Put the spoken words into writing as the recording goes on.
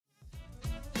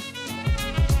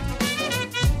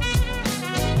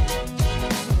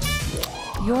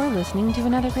You're listening to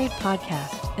another great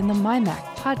podcast in the MyMac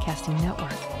Podcasting Network.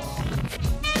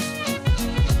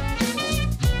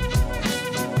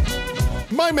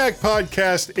 MyMac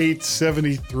Podcast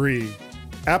 873.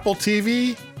 Apple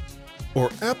TV or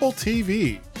Apple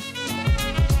TV?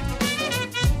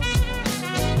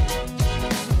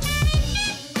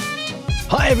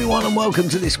 Hi everyone and welcome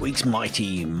to this week's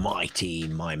mighty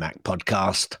MyMac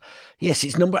podcast. Yes,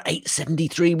 it's number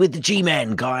 873 with the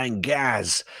G-Men, Guy and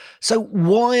Gaz. So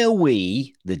why are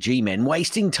we, the G-Men,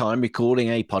 wasting time recording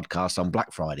a podcast on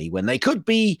Black Friday when they could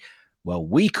be, well,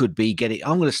 we could be getting,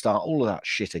 I'm going to start all of that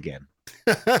shit again.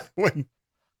 When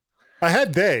I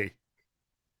had they.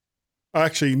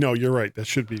 Actually, no, you're right. That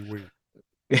should be we.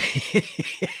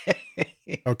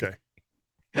 Okay.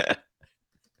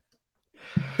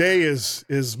 They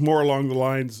is more along the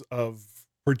lines of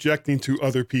projecting to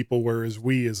other people, whereas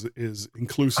we is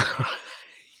inclusive.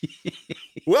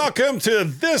 Welcome to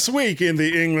This Week in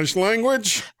the English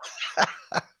Language.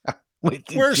 With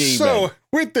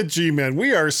the G-Men.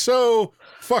 We are so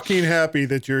fucking happy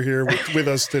that you're here with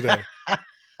us today.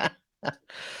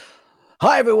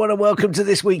 Hi everyone and welcome to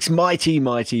this week's mighty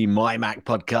MyMac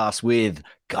podcast with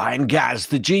Guy and Gaz,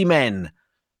 the G-Men,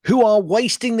 who are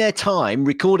wasting their time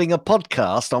recording a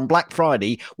podcast on Black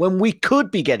Friday when we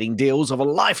could be getting deals of a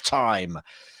lifetime,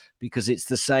 because it's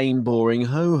the same boring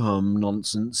ho-hum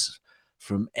nonsense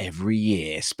from every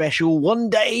year. Special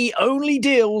one-day only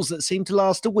deals that seem to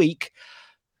last a week,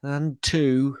 and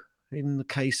two, in the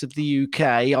case of the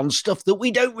UK, on stuff that we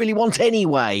don't really want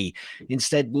anyway.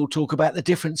 Instead, we'll talk about the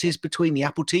differences between the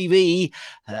Apple TV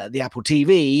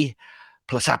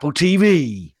plus Apple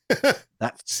TV.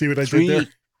 That's see what I did there?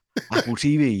 Apple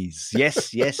TVs.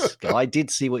 Yes. I did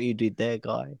see what you did there,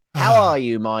 Guy. How are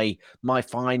you, my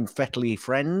fine fettly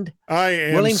friend? I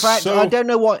am. Well, in fact, I don't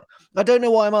know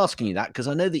why I'm asking you that, because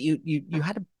I know that you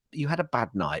had a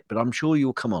bad night, but I'm sure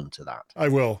you'll come on to that. I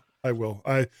will.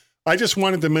 I just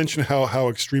wanted to mention how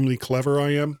extremely clever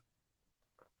I am.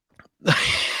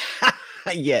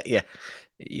 Yeah.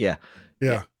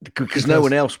 Because no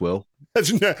one else will.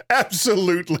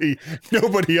 Absolutely.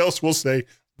 Nobody else will say,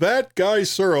 that guy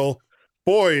Searle,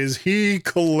 boy, is he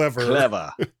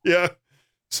clever. Yeah.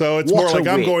 So it's What more like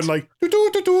I'm wit. going like,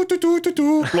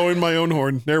 blowing my own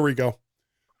horn. There we go.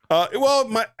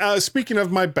 Speaking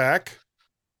of my back.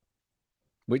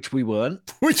 Which we weren't,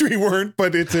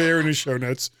 but it's there in the show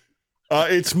notes.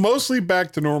 It's mostly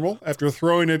back to normal after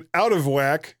throwing it out of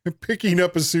whack and picking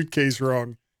up a suitcase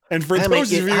wrong. And for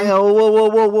those of you...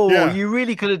 Whoa. Yeah. You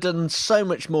really could have done so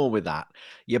much more with that.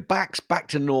 Your back's back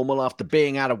to normal after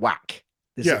being out of whack.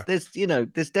 There's definitely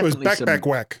it was some... backpack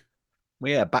whack.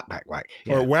 Well, yeah, backpack whack.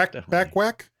 Yeah, Or whack, definitely. back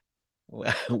whack?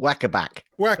 Whack-a-back.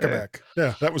 Whack-a-back.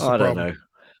 Yeah, that was the I don't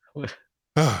problem.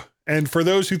 know. And for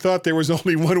those who thought there was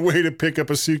only one way to pick up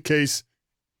a suitcase,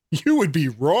 you would be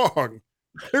wrong.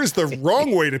 There's the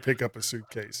wrong way to pick up a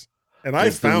suitcase. And I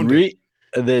found it.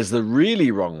 There's the really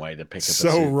wrong way to pick up a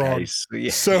suitcase. Wrong.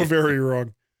 Yeah. So very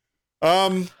wrong.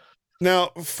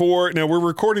 Now we're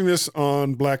recording this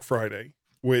on Black Friday,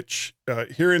 which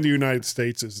here in the United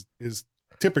States is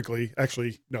typically,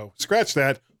 actually, no, scratch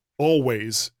that,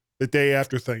 always the day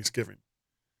after Thanksgiving.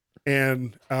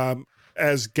 And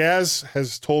as Gaz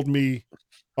has told me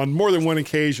on more than one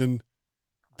occasion,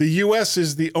 the U.S.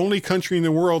 is the only country in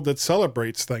the world that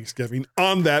celebrates Thanksgiving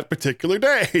on that particular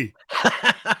day.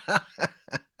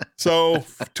 So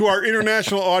to our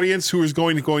international audience who is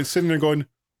sitting there going,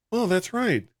 oh, that's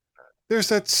right. There's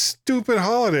that stupid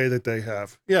holiday that they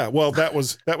have. Yeah, well, that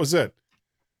was it.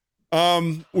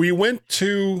 We went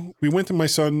to my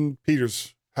son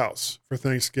Peter's house for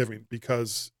Thanksgiving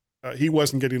because he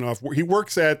wasn't getting off. He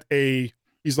works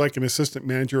he's like an assistant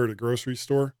manager at a grocery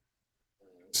store.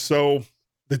 So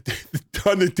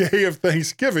on the day of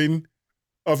Thanksgiving,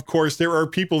 of course, there are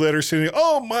people that are saying,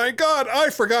 oh my God, I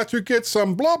forgot to get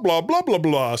some blah, blah, blah, blah,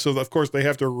 blah. So of course they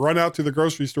have to run out to the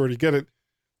grocery store to get it.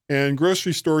 And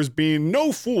grocery stores, being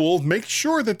no fool, make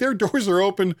sure that their doors are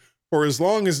open for as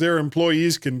long as their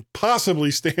employees can possibly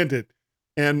stand it.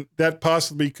 And that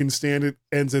possibly can stand it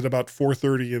ends at about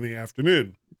 4:30 in the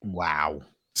afternoon. Wow.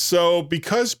 So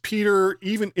because Peter,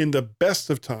 even in the best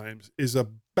of times, is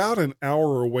about an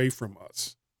hour away from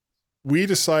us, we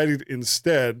decided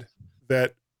instead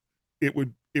that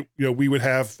we would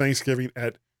have Thanksgiving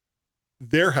at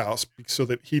their house so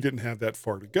that he didn't have that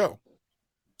far to go.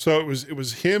 So it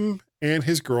was him and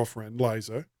his girlfriend,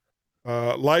 Liza,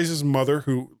 Liza's mother,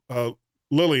 who,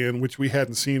 Lillian, which we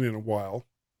hadn't seen in a while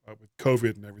with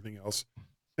COVID and everything else.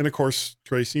 And of course,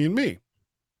 Tracy and me.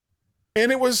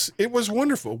 And it was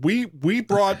wonderful. We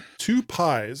brought 2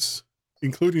 pies,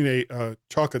 including a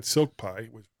chocolate silk pie,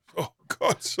 which, oh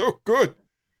God, so good.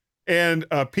 And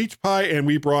peach pie, and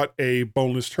we brought a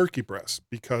boneless turkey breast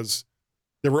because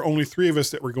there were only 3 of us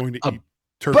that were going to eat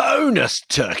turkey. Bonus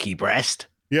turkey breast?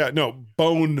 Yeah, no,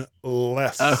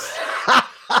 boneless. Oh.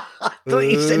 I thought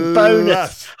you said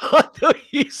bonus. I thought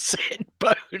you said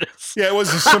bonus. Yeah, it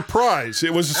was a surprise.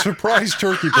 It was a surprise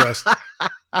turkey breast.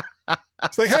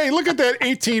 It's like, hey, look at that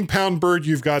 18-pound bird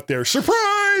you've got there.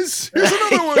 Surprise! Here's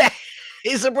another one.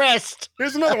 Here's a breast.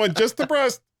 Here's another one, just the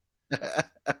breast.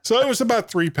 So it was about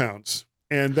 3 pounds,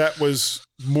 and that was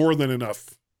more than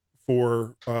enough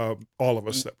for all of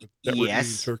us that were eating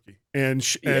turkey. And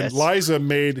Liza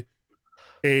made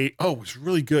it was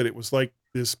really good. It was like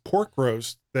this pork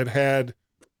roast that had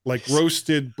like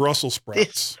roasted Brussels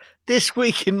sprouts. This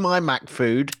week in my Mac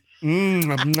food.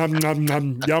 Nom, nom, nom,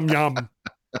 nom, yum, yum.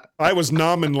 I was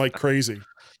nomming like crazy.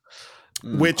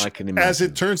 Which, I can imagine. as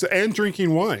it turns out, and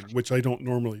drinking wine, which I don't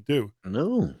normally do.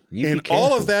 No, and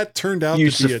all of that turned out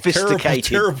to be a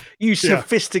terrible. You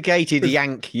sophisticated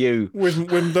yank, you.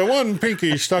 With the one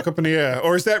pinky stuck up in the air,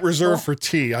 or is that reserved for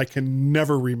tea? I can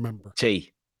never remember.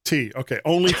 Tea. Okay,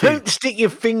 only tea. Don't stick your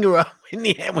finger up in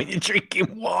the air when you're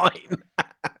drinking wine.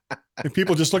 And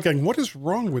people just looking, what is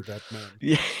wrong with that man?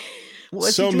 Yeah. Why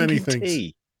is so he many drinking things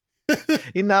tea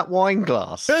in that wine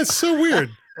glass. That's so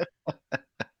weird.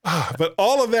 But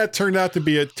all of that turned out to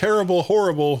be a terrible,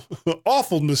 horrible,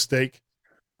 awful mistake,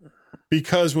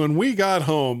 because when we got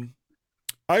home,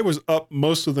 I was up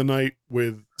most of the night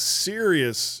with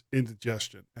serious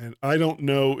indigestion. And I don't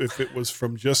know if it was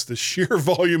from just the sheer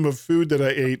volume of food that I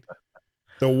ate,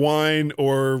 the wine,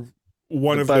 or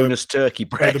the bonus turkey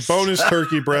breast. The bonus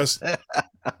turkey breast.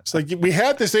 It's like, we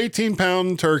had this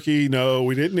 18-pound turkey. No,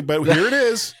 we didn't, but here it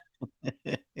is.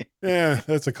 Yeah,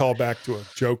 that's a callback to a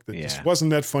joke that just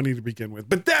wasn't that funny to begin with,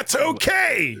 but that's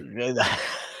okay.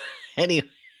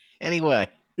 Anyway.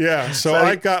 Yeah, so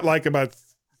I got like about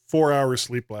 4 hours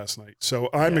sleep last night. So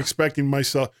I'm expecting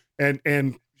myself,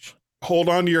 and hold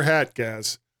on to your hat,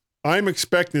 Gaz. I'm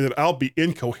expecting that I'll be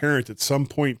incoherent at some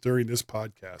point during this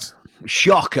podcast.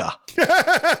 Shocker.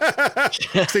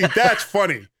 See, that's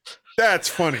funny. That's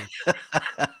funny.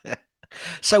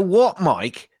 So what,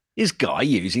 Mike, is Guy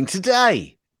using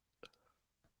today?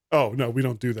 Oh, no, we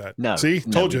don't do that. No. See,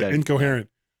 told you, incoherent.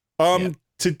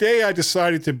 Today I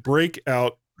decided to break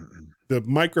out the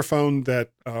microphone that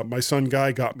my son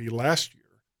Guy got me last year,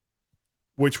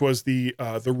 which was the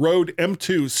Rode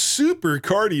M2 Super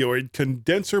Cardioid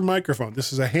condenser microphone.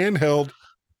 This is a handheld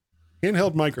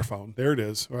microphone. There it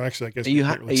is. Or actually, I guess you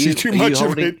can't really see too much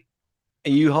of it.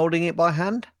 Are you holding it by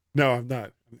hand? No, I'm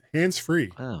not. Hands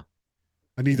free. Oh.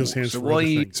 I need those hands for other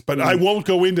things, but I won't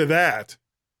go into that.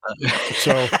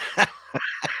 So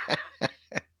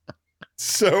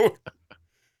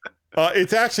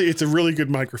it's a really good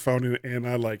microphone, and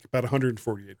I like about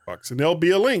 $148, and there'll be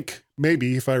a link,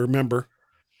 maybe if I remember,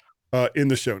 in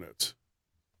the show notes.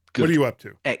 Good. What are you up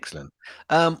to? Excellent.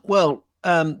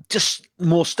 Just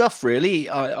more stuff, really.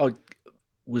 I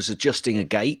was adjusting a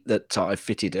gate that I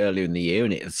fitted earlier in the year,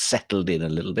 and it had settled in a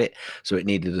little bit, so it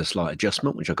needed a slight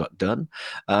adjustment, which I got done.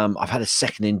 I've had a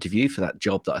second interview for that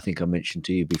job that I think I mentioned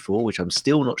to you before, which I'm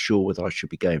still not sure whether I should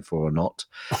be going for or not.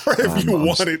 Or if you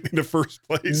want it in the first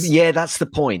place. Yeah, that's the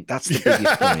point. That's the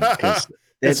biggest point,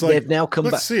 because they've now come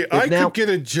back. Let's see, I could get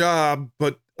a job,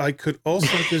 but I could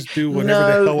also just do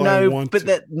whatever the hell I want but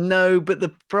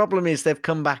the problem is they've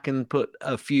come back and put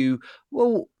a few,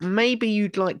 well, maybe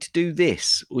you'd like to do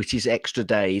this, which is extra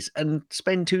days, and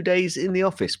spend 2 days in the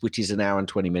office, which is an hour and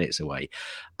 20 minutes away.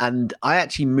 And I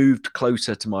actually moved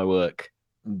closer to my work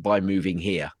by moving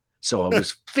here. So I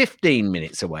was 15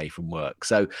 minutes away from work.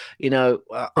 So,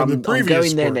 I'm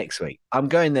going there next week. I'm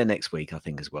going there next week, I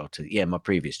think, as well, my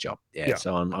previous job. Yeah.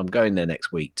 So I'm going there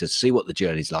next week to see what the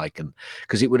journey's like. And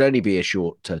because it would only be a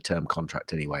short-term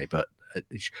contract anyway. But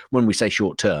when we say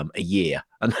short-term, a year.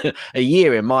 And a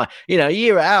year in my, a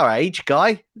year at our age,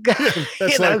 Guy.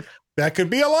 That's that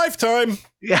could be a lifetime.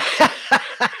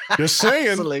 Just saying.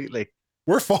 Absolutely.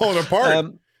 We're falling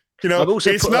apart.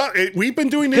 It's not. We've been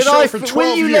doing this show for 12 years.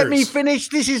 Will you let me finish?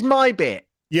 This is my bit.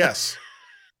 Yes.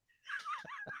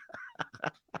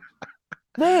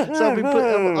 So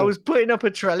I was putting up a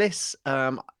trellis.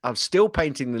 I'm still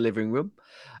painting the living room,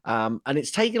 and it's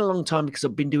taken a long time because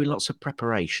I've been doing lots of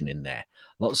preparation in there,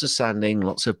 lots of sanding,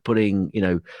 lots of putting,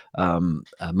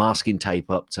 masking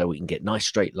tape up so we can get nice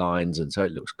straight lines, and so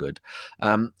it looks good.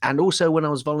 And also, when I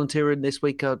was volunteering this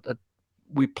week,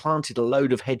 we planted a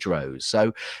load of hedgerows.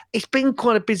 So it's been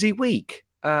quite a busy week.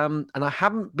 And I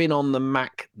haven't been on the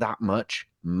Mac that much,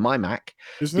 my Mac.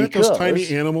 Isn't that those tiny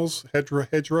animals,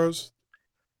 hedgerows?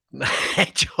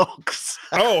 Hedgehogs.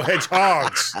 Oh,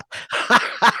 hedgehogs.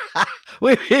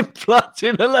 We've been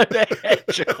planting a load of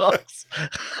hedgehogs.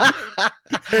 Head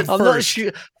I'm not first.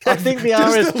 sure. I think the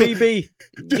Just RSPB.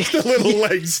 Just the little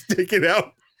legs sticking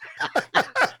out.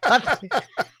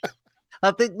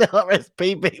 I think the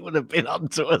RSPB would have been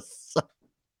onto us.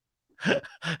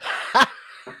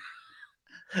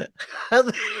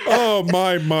 Oh,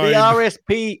 my The mind.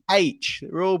 RSPH,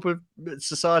 Royal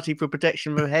Society for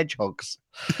Protection of Hedgehogs.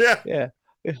 Yeah. Yeah.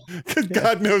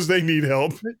 God knows they need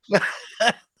help.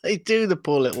 They do, the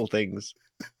poor little things.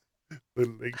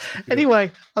 Little legs sticking out.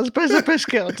 Anyway, I suppose I best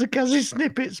get on to Gazzy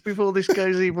snippets before this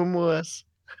goes even worse.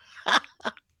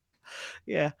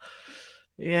 Yeah.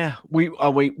 We've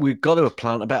got to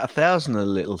plant about 1,000 of the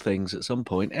little things at some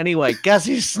point. Anyway,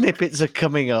 Gazzy's snippets are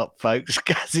coming up, folks.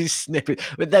 Gazzy's snippets,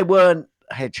 but they weren't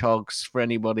hedgehogs for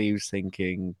anybody who's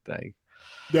thinking they.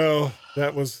 No,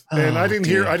 that was, and I didn't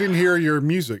hear your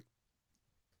music.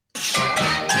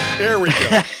 There we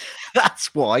go.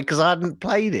 That's why, because I hadn't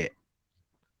played it.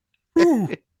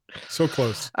 Whew. So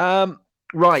close.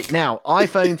 Right now,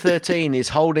 iPhone 13 is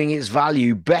holding its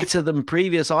value better than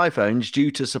previous iPhones due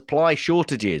to supply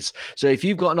shortages. So if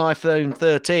you've got an iPhone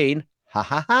 13,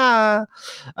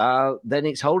 then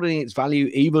it's holding its value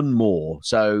even more.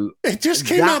 So It just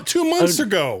came out 2 months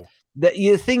ago.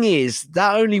 The thing is,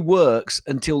 that only works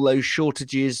until those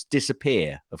shortages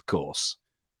disappear, of course.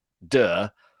 Duh.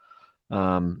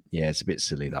 Yeah, it's a bit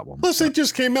silly, that one. Plus, it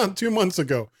just came out 2 months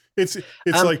ago. It's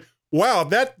like, wow,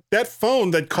 that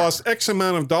phone that costs X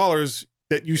amount of dollars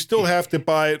that you still have to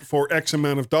buy it for X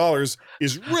amount of dollars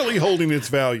is really holding its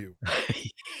value.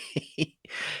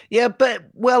 Yeah, but,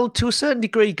 well, to a certain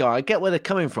degree, Guy, I get where they're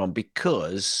coming from,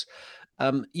 because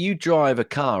you drive a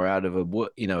car out of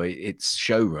its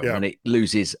showroom and it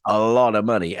loses a lot of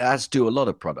money, as do a lot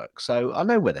of products. So I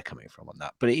know where they're coming from on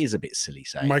that, but it is a bit silly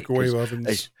saying Microwave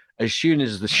ovens. As soon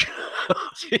as the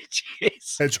shortages,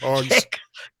 Hedgehogs.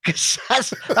 because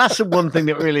that's the one thing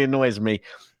that really annoys me.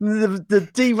 The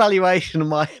devaluation of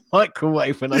my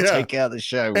microwave when I take it out of the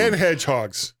show. And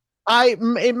hedgehogs.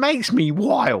 It makes me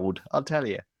wild, I'll tell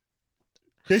you.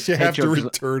 Guess you have to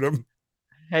return them.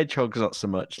 Hedgehogs, not so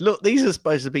much. Look, these are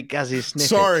supposed to be Gazzy snippets.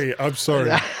 Sorry, I'm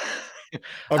sorry.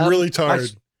 I'm really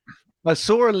tired. I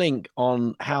saw a link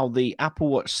on how the Apple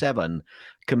Watch 7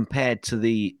 compared to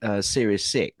the Series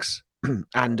 6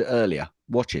 and earlier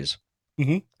watches.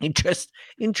 Mm-hmm.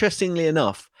 Interestingly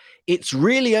enough, it's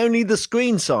really only the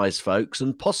screen size, folks,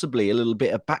 and possibly a little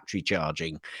bit of battery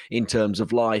charging in terms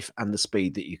of life and the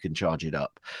speed that you can charge it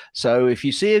up. So if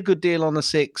you see a good deal on the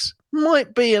 6,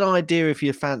 might be an idea if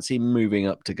you fancy moving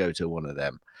up to go to one of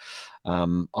them.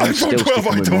 I'm still 12,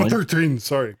 iPhone 13.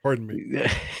 Sorry, pardon me.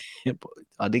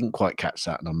 I didn't quite catch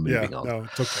that, and I'm moving on. No,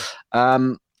 it's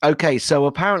okay. Okay, so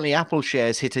apparently Apple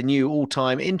shares hit a new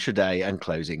all-time intraday and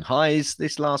closing highs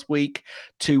this last week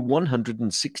to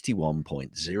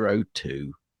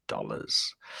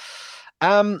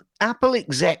 $161.02. Apple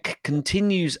exec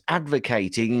continues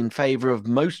advocating in favor of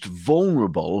most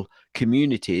vulnerable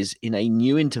communities in a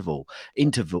new interview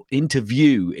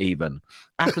even.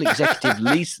 Apple executive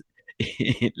Lisa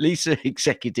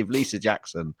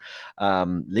Jackson.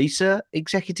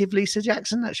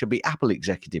 That should be Apple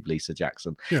executive Lisa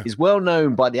Jackson. Yeah. Is well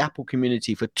known by the Apple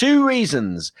community for two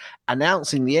reasons: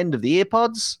 announcing the end of the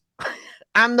EarPods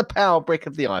and the power brick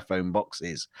of the iPhone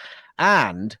boxes,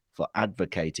 and for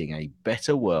advocating a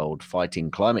better world, fighting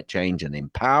climate change and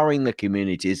empowering the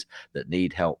communities that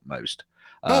need help most.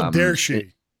 How dare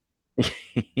she?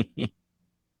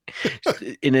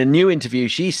 In a new interview,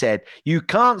 she said, "You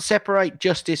can't separate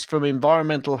justice from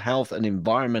environmental health and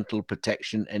environmental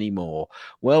protection anymore."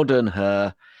 Well done,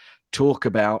 her. Talk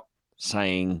about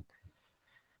saying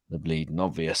the bleeding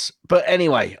obvious. But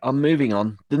anyway, I'm moving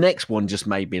on. The next one just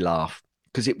made me laugh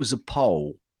because it was a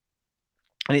poll.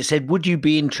 And it said, would you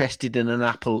be interested in an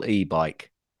Apple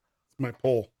e-bike? My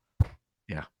poll.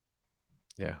 Yeah.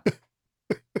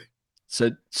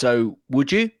 So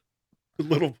would you? A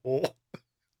little poll.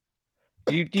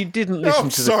 You didn't listen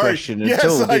to the question at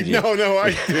all, did you? No,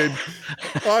 I did.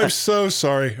 I'm so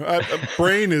sorry.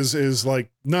 Brain is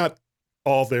like not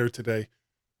all there today.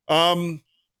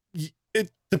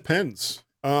 It depends.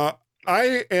 I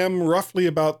am roughly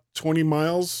about 20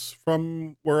 miles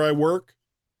from where I work.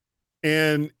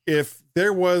 And if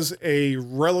there was a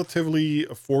relatively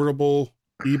affordable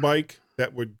e-bike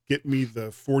that would get me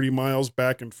the 40 miles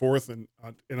back and forth, and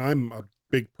I'm a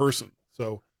big person,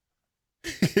 so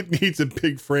it needs a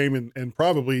big frame and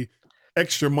probably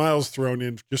extra miles thrown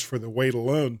in just for the weight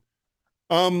alone.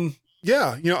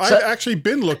 Yeah, I've actually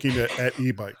been looking at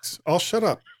e-bikes. I'll shut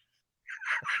up.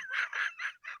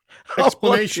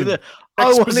 Explanation.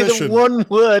 I wanted a Exposition.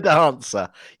 one-word answer.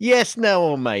 Yes, no,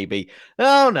 or maybe.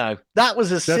 Oh, no. That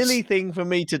was a silly thing for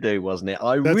me to do, wasn't it?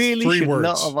 I that's really 3 should words.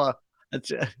 not have...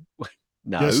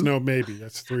 No. Yes, no, maybe.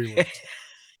 That's 3 words.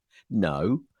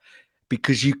 No,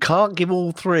 because you can't give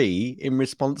all 3 in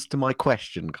response to my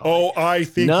question, Kai. Oh, I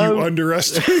think No. you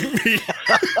underestimate me.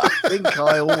 I think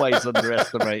I always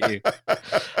underestimate you.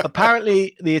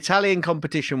 Apparently, the Italian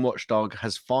competition watchdog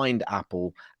has fined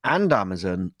Apple and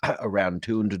Amazon around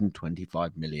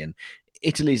 225 million.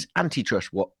 Italy's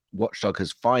antitrust watchdog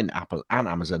has fined Apple and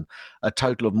Amazon a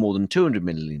total of more than $200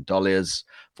 million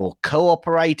for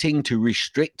cooperating to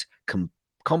restrict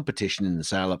competition in the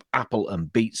sale of Apple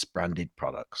and Beats branded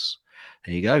products.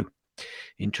 There you go.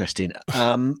 Interesting.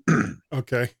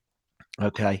 Okay.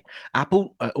 Okay.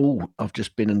 Apple. I've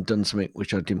just been and done something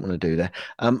which I didn't want to do there.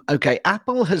 Okay.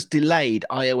 Apple has delayed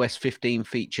iOS 15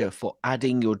 feature for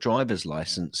adding your driver's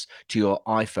license to your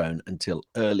iPhone until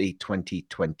early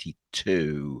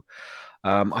 2022.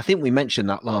 I think we mentioned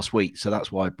that last week, so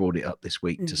that's why I brought it up this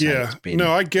week to say it's been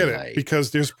no, I get delayed. it,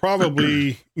 because there's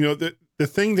probably, the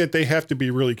thing that they have to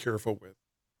be really careful with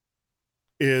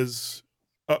is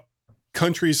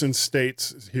countries and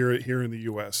states here in the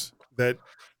U.S. that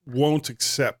won't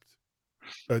accept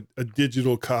a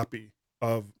digital copy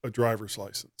of a driver's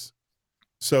license.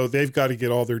 So they've got to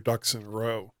get all their ducks in a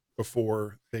row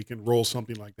before they can roll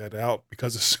something like that out,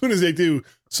 because as soon as they do,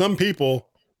 some people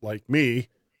like me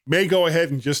may go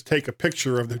ahead and just take a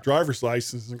picture of their driver's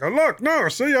license and go, look, no,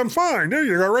 see, I'm fine. There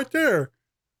you go, right there.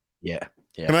 Yeah.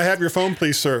 Can I have your phone,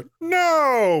 please, sir?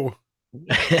 No.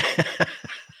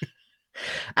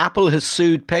 Apple has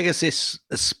sued Pegasus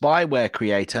spyware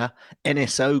creator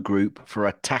NSO Group for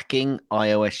attacking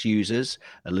iOS users.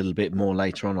 A little bit more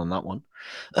later on that one.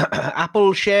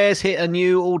 Apple shares hit a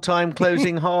new all-time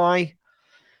closing high.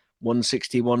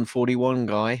 161.41,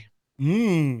 Guy.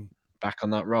 Back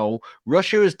on that roll.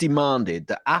 Russia has demanded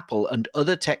that Apple and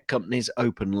other tech companies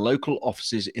open local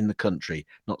offices in the country.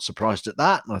 Not surprised at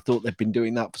that. I thought they've been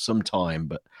doing that for some time,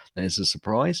 but there's a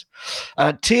surprise.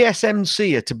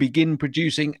 TSMC are to begin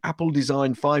producing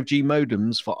Apple-designed 5G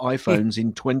modems for iPhones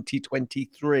in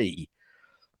 2023,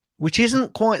 which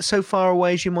isn't quite so far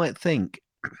away as you might think.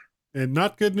 And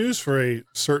not good news for a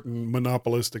certain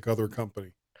monopolistic other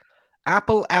company.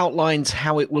 Apple outlines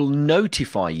how it will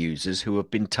notify users who have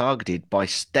been targeted by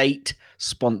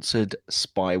state-sponsored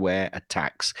spyware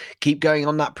attacks. Keep going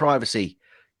on that privacy,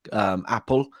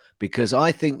 Apple, because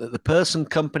I think that the person,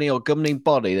 company, or governing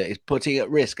body that is putting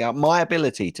at risk my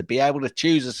ability to be able to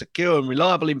choose a secure and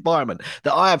reliable environment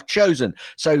that I have chosen.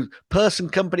 So, person,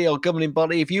 company, or governing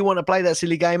body, if you want to play that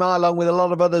silly game, I, along with a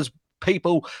lot of other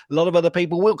people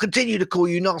will continue to call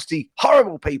you nasty,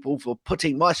 horrible people for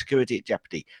putting my security at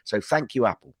jeopardy. So thank you,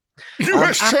 Apple.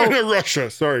 US, China,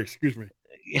 Russia. Sorry, excuse me.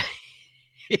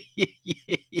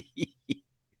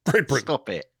 Great Britain. Stop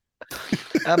it.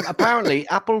 Apparently,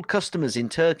 Apple customers in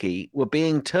Turkey were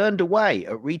being turned away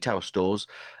at retail stores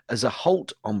as a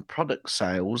halt on product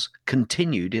sales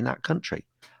continued in that country.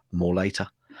 More later.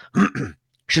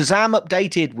 Shazam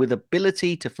updated with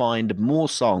ability to find more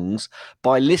songs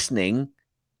by listening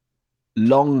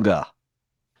longer.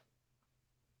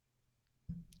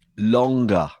 I'm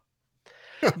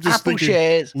just Apple thinking,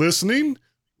 shares. listening.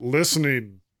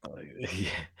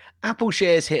 Apple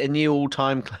shares hit a new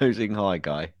all-time closing high,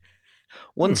 Guy.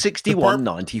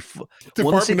 161.94.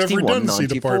 Department of Redundancy 161.94.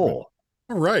 Department.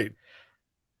 All right.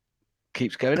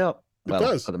 Keeps going up. It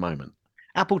does. At the moment.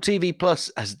 Apple TV Plus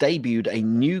has debuted a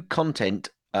new content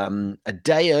a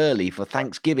day early for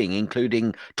Thanksgiving,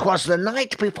 including "'Twas the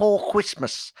Night Before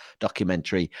Christmas"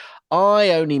 documentary. I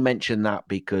only mention that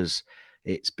because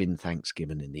it's been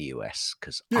Thanksgiving in the US,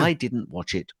 because I didn't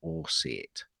watch it or see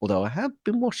it. Although I have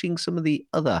been watching some of the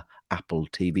other Apple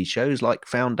TV shows like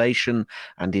Foundation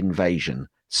and Invasion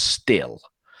still.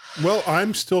 Well,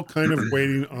 I'm still kind of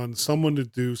waiting on someone to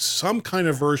do some kind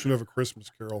of version of A Christmas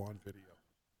Carol on video.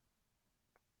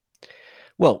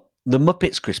 Well, The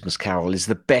Muppets Christmas Carol is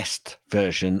the best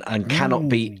version and cannot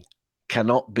be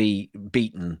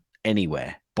beaten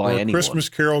anywhere by anyone. Christmas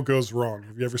Carol Goes Wrong.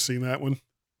 Have you ever seen that one?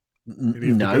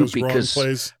 No,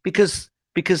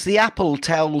 because the Apple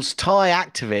tells Thai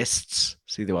activists,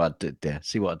 see what I did there,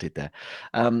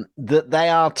 that they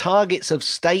are targets of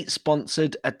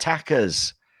state-sponsored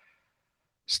attackers.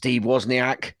 Steve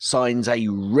Wozniak signs a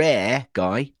rare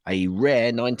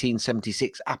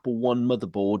 1976 Apple One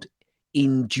motherboard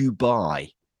in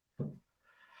Dubai.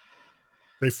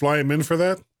 They fly him in for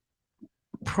that?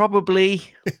 Probably.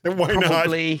 Why not?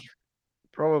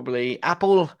 Probably.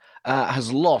 Apple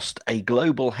has lost a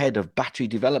global head of battery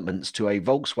developments to a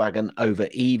Volkswagen over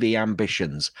EV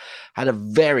ambitions. Had a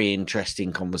very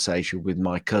interesting conversation with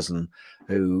my cousin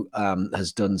who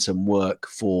has done some work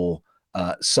for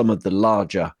some of the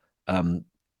larger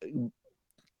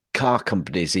car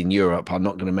companies in Europe. I'm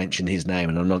not going to mention his name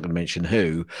and I'm not going to mention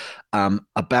who,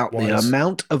 about the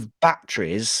amount of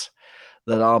batteries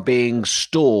that are being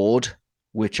stored,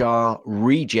 which are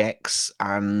rejects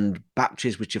and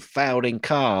batteries which have failed in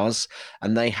cars,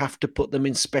 and they have to put them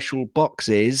in special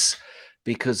boxes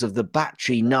because of the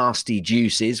battery nasty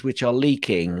juices which are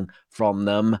leaking from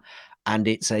them, and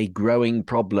it's a growing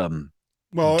problem.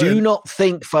 Well, do not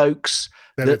think, folks,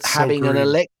 that having an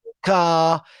electric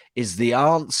car is the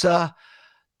answer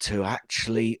to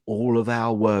actually all of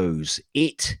our woes.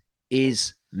 It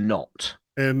is not.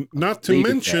 And not to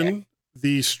mention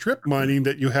the strip mining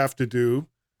that you have to do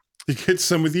to get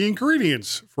some of the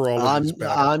ingredients for all of these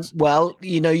batteries. Well,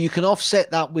 you can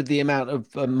offset that with the amount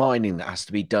of mining that has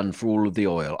to be done for all of the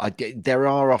oil. There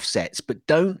are offsets, but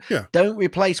don't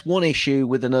replace one issue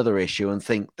with another issue and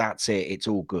think that's it. It's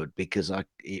all good, because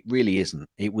it really isn't.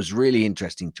 It was really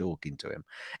interesting talking to him.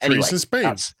 Anyway,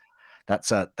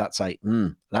 that's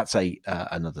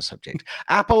another subject.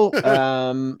 Apple,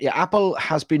 Apple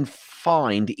has been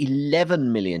fined $11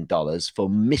 million for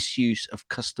misuse of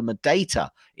customer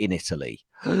data in Italy.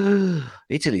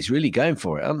 Italy's really going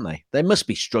for it, aren't they? They must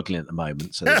be struggling at the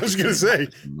moment. So I was going to say,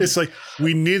 it's like,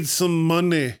 we need some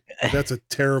money. That's a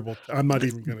terrible. I'm not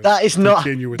even going to. That is not.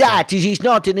 That is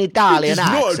not an Italian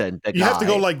accent. You have to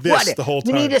go like this the whole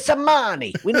time. We need some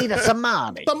money. We need some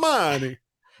money. The money.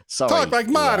 Sorry, talk like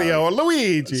Mario or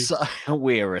Luigi.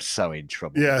 We're so in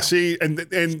trouble. Yeah, now. See, and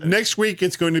next week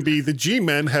it's going to be the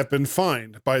G-men have been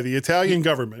fined by the Italian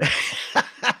government.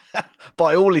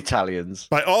 By all Italians.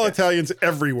 By all Italians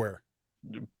everywhere.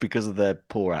 Because of their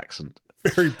poor accent.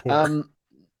 Very poor.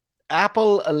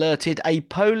 Apple alerted a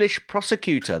Polish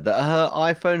prosecutor that her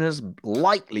iPhone has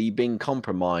likely been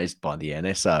compromised by the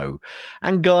NSO.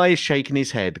 And Guy is shaking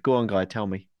his head. Go on, Guy, tell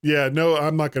me. Yeah, no,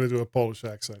 I'm not going to do a Polish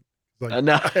accent.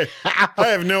 No. I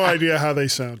have no idea how they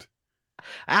sound.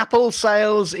 Apple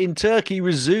sales in Turkey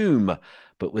resume,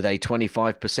 but with a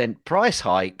 25% price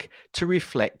hike to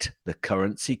reflect the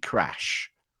currency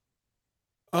crash.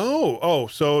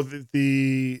 So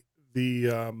the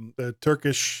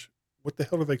Turkish, what the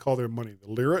hell do they call their money?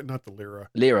 The lira? Not the lira.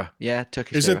 Lira, yeah,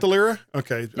 Turkish. Is lira. It the lira?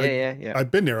 Okay. Yeah.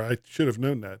 I've been there. I should have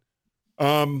known that.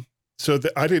 So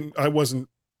I wasn't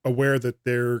aware that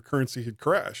their currency had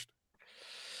crashed.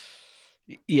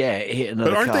 Yeah, it hit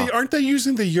another car. But aren't they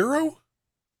using the euro?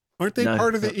 Aren't they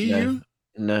part of the EU?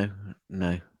 No.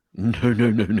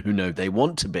 They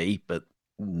want to be, but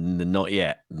not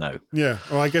yet. No. Yeah.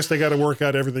 Well, I guess they got to work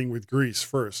out everything with Greece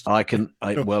first.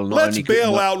 Let's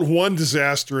bail out one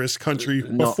disastrous country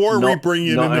before we bring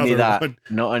in another one.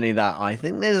 Not only that, I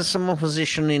think there's some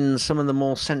opposition in some of the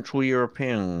more Central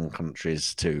European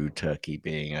countries to Turkey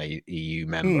being a EU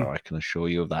member. I can assure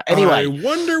you of that. Anyway, I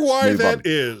wonder why that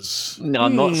is. No,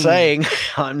 I'm not saying.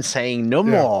 I'm saying no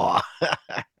more.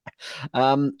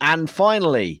 And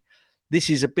finally, this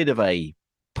is a bit of a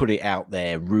put it out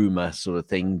there rumor sort of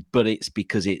thing, but it's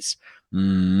because it's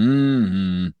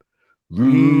rumor.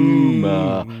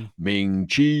 Ming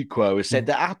Chi Kuo has said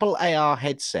the Apple AR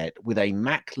headset with a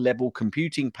Mac level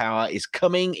computing power is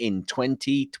coming in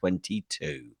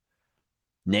 2022,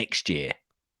 next year.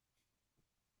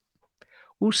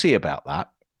 We'll see about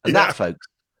that. And that, folks,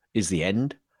 is the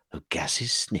end of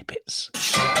Gaz's Snippets.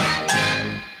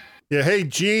 Yeah, hey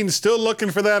Gene, still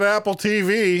looking for that Apple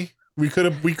TV. We could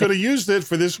have used it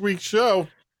for this week's show.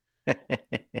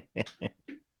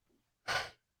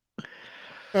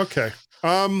 Okay.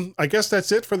 I guess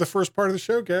that's it for the first part of the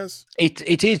show, Gaz.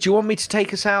 It is. Do you want me to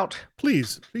take us out?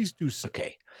 Please do so.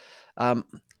 Okay.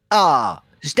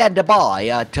 Stand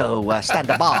by to stand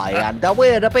by, and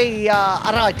we'll be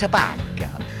right back.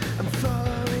 I'm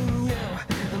following you.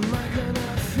 Am I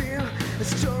gonna feel as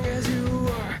strong as you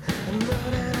are? I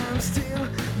know that I'm still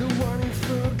the one you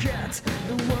forget,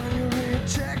 the one you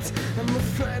reject. I'm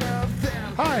afraid of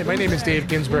them. Hi, my name is Dave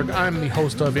Ginsburg. I'm the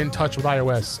host of In Touch with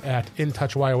iOS at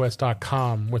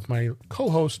intouchwithIOS.com with my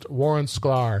co-host Warren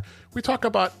Sklar. We talk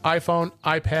about iPhone,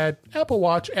 iPad, Apple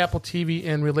Watch, Apple TV,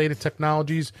 and related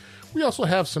technologies. We also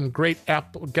have some great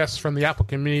Apple guests from the Apple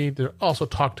community that also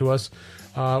talk to us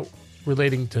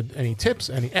relating to any tips,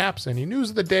 any apps, any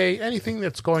news of the day, anything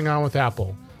that's going on with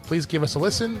Apple. Please give us a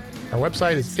listen. Our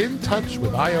website is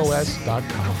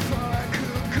intouchwithios.com.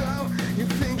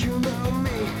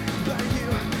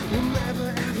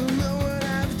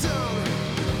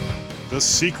 The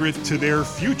secret to their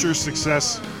future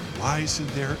success lies in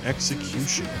their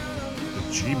execution.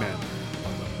 G-Men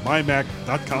on the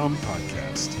MyMac.com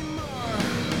podcast.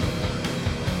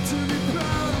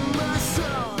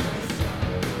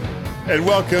 And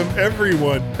welcome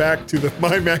everyone back to the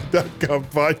MyMac.com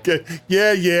podcast.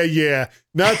 Yeah.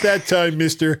 Not that time,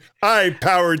 mister. I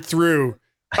powered through.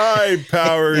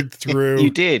 You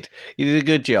did. You did a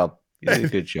good job.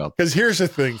 Because here's the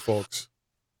thing, folks.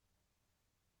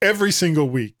 Every single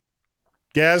week,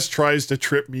 Gaz tries to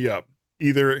trip me up,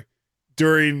 either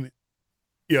during,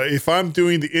 if I'm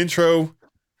doing the intro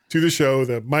to the show,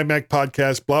 the My Mac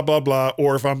podcast, blah, blah, blah,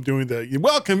 or if I'm doing the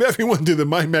welcome everyone to the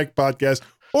My Mac podcast,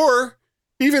 or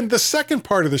even the second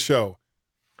part of the show.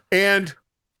 And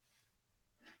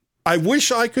I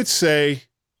wish I could say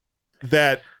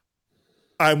that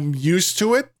I'm used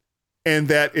to it and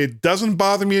that it doesn't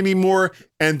bother me anymore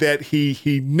and that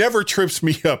he never trips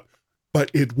me up, but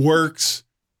it works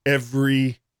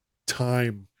every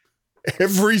time,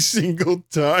 every single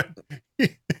time.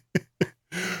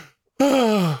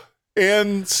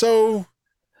 And so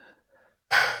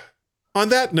on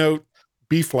that note,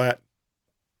 B flat,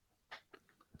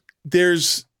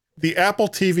 there's the Apple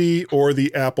TV or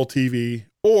the Apple TV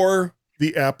or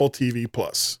the Apple TV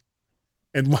Plus.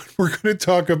 And what we're going to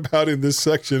talk about in this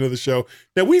section of the show.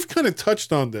 Now, we've kind of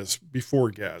touched on this before,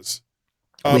 Gaz,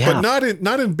 but not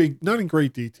in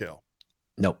great detail.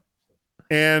 Nope.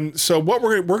 And so what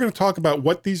we're going to talk about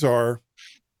what these are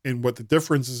and what the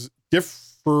differences,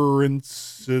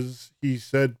 he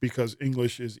said, because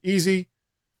English is easy,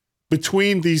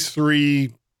 between these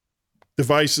three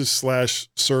devices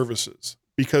 / services,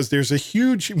 because there's a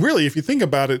huge, really, if you think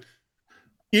about it,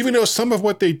 even though some of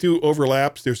what they do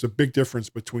overlaps, there's a big difference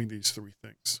between these three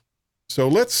things. So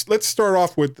let's start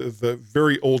off with the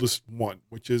very oldest one,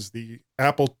 which is the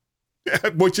Apple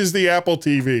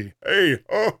TV.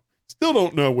 Still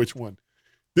don't know which one.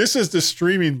 This is the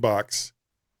streaming box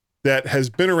that has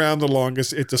been around the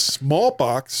longest. It's a small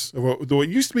box, though it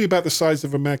used to be about the size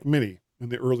of a Mac Mini in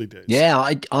the early days. Yeah,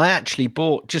 I actually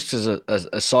bought, just as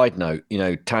a side note,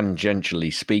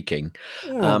 tangentially speaking,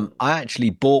 I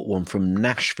actually bought one from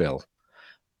Nashville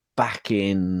back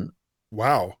in,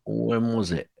 wow, when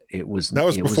was it? That was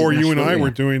before you and I were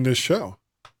doing this show.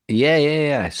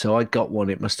 Yeah. So I got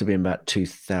one. It must have been about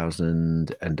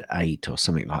 2008 or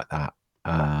something like that.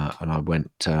 And I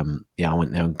went, I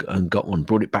went there and got one,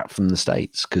 brought it back from the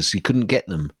States because you couldn't get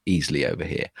them easily over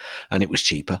here, and it was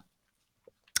cheaper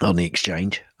on the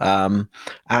exchange. And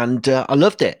I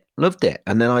loved it.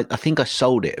 And then I think I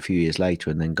sold it a few years later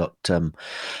and then got the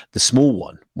small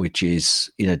one, which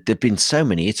is, there've been so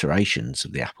many iterations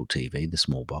of the Apple TV, the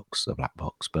small box, the black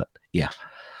box, but yeah.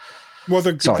 Well,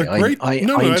 that's fine.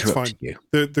 You.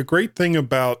 The great thing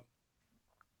about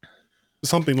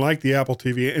something like the Apple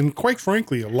TV, and quite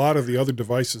frankly, a lot of the other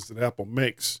devices that Apple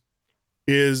makes,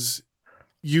 is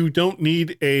you don't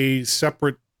need a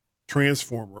separate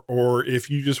transformer, or if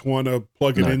you just want to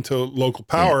plug it into local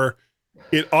power,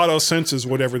 it auto senses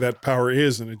whatever that power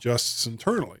is and adjusts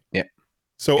internally. Yeah.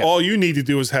 So all you need to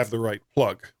do is have the right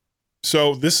plug.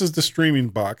 So this is the streaming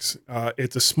box.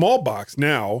 It's a small box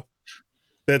now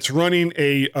that's running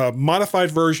a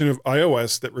modified version of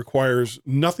iOS that requires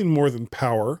nothing more than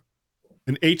power,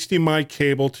 an HDMI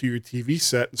cable to your TV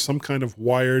set, and some kind of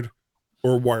wired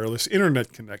or wireless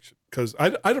internet connection. Because I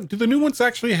don't. Do the new ones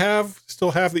actually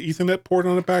still have the Ethernet port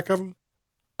on the back of them?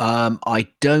 I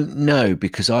don't know,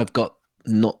 because I've got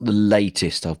not the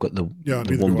latest. I've got the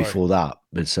one before that.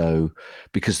 But so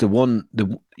because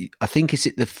I think is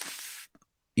it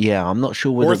I'm not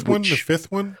sure whether the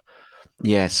fifth one.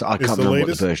 Yes, I can't remember what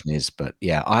the version is, but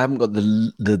yeah, I haven't got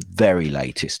the very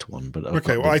latest one. But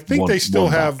I think they still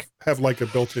have like a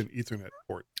built-in Ethernet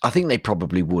port. I think they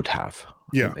probably would have.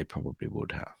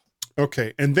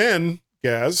 Okay, and then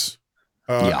Gaz,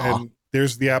 and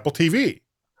there's the Apple TV.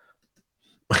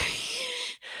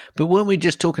 But weren't we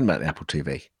just talking about the Apple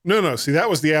TV? No. See, that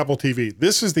was the Apple TV.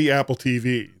 This is the Apple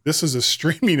TV. This is a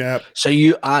streaming app. So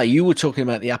you were talking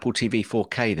about the Apple TV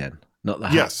 4K then, not the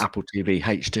Apple TV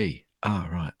HD. Oh,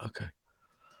 right. Okay.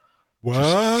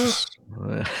 What?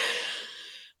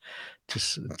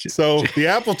 So the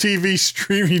Apple TV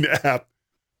streaming app,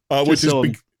 which is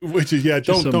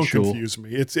don't confuse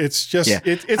me. It's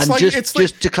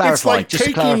to clarify.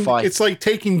 It's like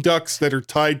taking ducks that are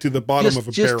tied to the bottom of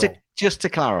a barrel. Just to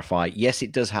clarify, yes,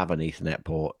 it does have an Ethernet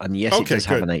port, and yes, it does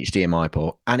have an HDMI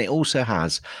port, and it also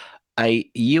has a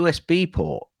USB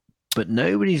port. But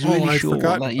nobody's really sure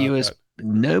what that USB.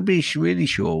 Nobody's really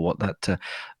sure what that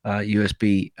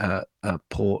USB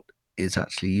port is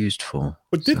actually used for.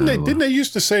 But didn't they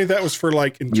used to say that was for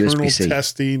like internal USB-C.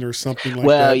 testing or something like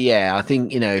Well, that? yeah, I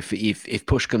think, if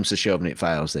push comes to shove and it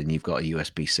fails, then you've got a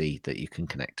USB-C that you can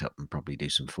connect up and probably do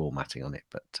some formatting on it.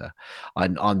 But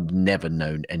I've never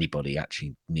known anybody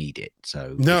actually need it.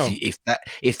 So No.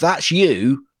 if that's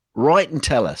you, write and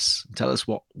tell us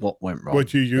what went wrong.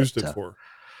 What you used it for?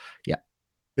 Yeah.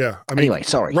 Yeah. I mean, Anyway,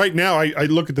 sorry. Right now, I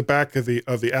look at the back of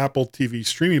the Apple TV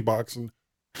streaming box and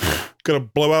gonna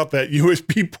blow out that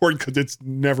USB port because it's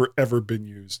never ever been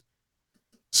used.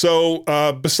 So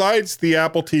besides the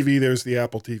Apple TV, there's the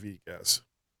Apple TV, guys.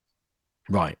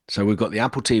 Right. So we've got the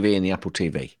Apple TV and the Apple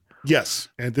TV. Yes,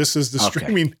 and this is the Okay.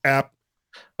 streaming app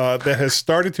that has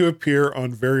started to appear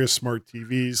on various smart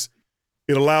TVs.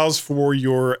 It allows for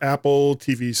your Apple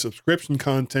TV subscription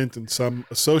content and some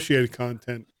associated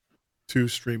content to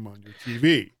stream on your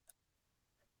TV.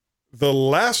 The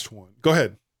last one, go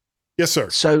ahead. Yes, sir.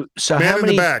 So Man how in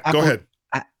many the back, go ahead.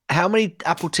 How many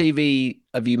Apple TV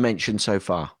have you mentioned so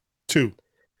far? 2.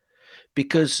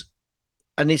 Because,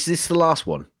 and is this the last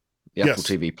one? The Apple Yes.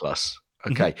 TV Plus.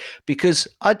 Okay. Because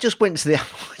I just went to the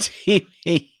Apple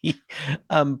TV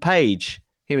page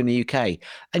here in the UK,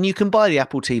 and you can buy the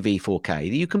Apple TV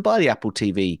 4K, you can buy the Apple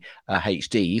TV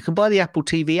HD, you can buy the Apple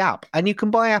TV app, and you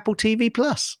can buy Apple TV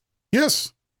Plus.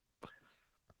 Yes.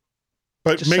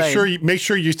 But Just make saying.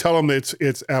 sure you tell them that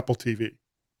it's Apple TV,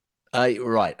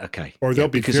 Right. Okay. or they'll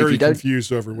be because if very you don't,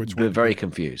 confused over which they're one. very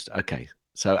confused. Okay.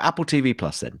 So Apple TV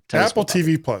Plus then. Tell us Apple what that is.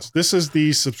 TV Plus. This is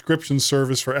the subscription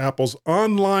service for Apple's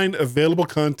online available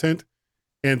content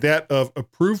and that of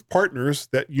approved partners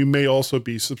that you may also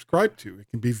be subscribed to. It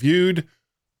can be viewed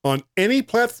on any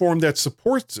platform that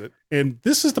supports it. And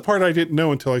this is the part I didn't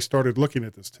know until I started looking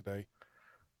at this today.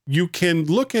 You can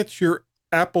look at your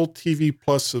Apple TV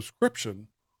Plus subscription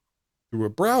through a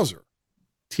browser,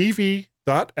 tv.apple.com.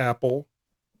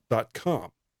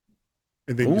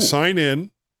 And then Ooh. you sign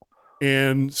in.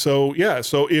 And so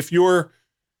if you're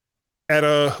at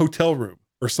a hotel room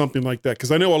or something like that,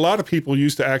 because I know a lot of people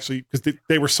used to actually, because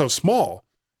they were so small,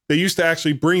 they used to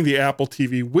actually bring the Apple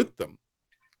TV with them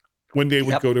when they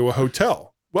would Yep. go to a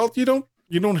hotel. Well, you don't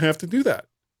have to do that.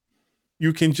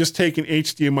 You can just take an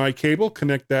HDMI cable,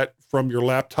 connect that from your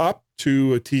laptop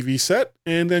to a TV set,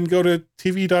 and then go to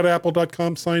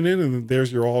tv.apple.com, sign in, and then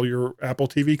there's all your Apple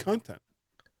TV content.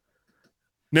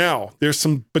 Now, there's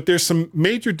some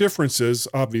major differences,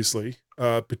 obviously,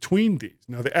 between these.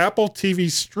 Now, the Apple TV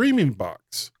streaming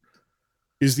box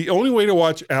is the only way to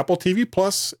watch Apple TV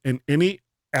Plus and any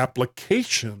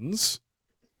applications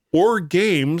or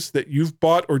games that you've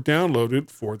bought or downloaded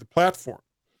for the platform.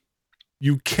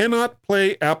 You cannot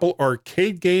play Apple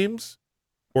Arcade games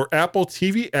or Apple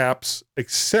TV apps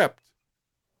except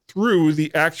through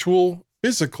the actual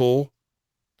physical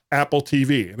Apple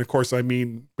TV. And of course, I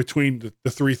mean, between the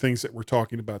three things that we're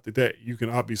talking about today, you can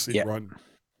obviously run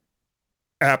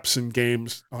apps and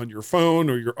games on your phone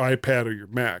or your iPad or your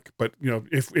Mac. But,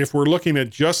 if we're looking at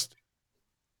just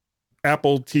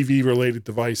Apple TV related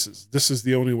devices, this is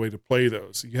the only way to play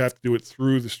those. You have to do it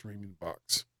through the streaming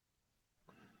box.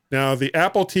 Now, the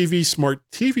Apple TV Smart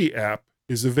TV app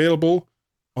is available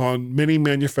on many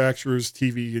manufacturers'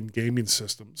 TV and gaming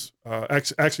systems.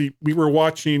 Actually, we were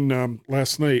watching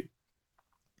last night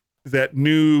that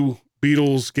new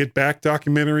Beatles Get Back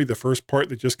documentary, the first part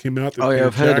that just came out. That Oh, yeah, Peter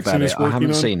I've heard Jackson about is it. I working haven't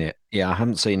on. seen it. Yeah, I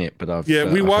haven't seen it, but I've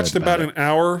Yeah, we I've watched heard about it. an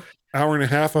hour and a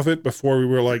half of it before we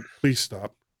were like, please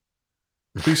stop.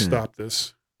 Please stop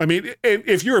this. I mean, and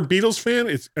if you're a Beatles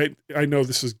fan, I know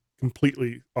this is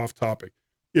completely off topic.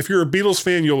 If you're a Beatles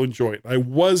fan, you'll enjoy it. I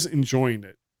was enjoying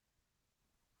it.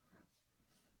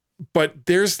 But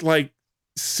there's like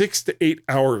 6 to 8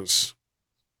 hours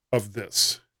of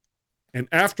this. And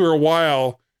after a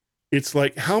while, it's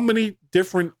like, how many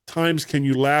different times can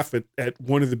you laugh at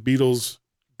one of the Beatles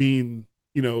being,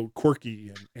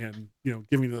 quirky and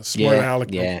giving a smart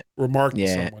aleck remark to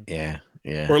someone? Yeah.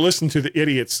 Or listen to the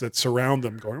idiots that surround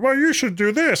them going, well, you should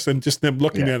do this. And just them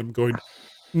looking at them going,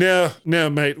 no,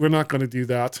 mate, we're not going to do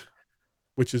that.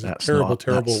 Which is a terrible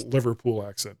Liverpool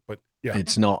accent. But yeah.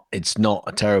 It's not a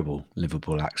terrible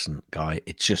Liverpool accent, Guy.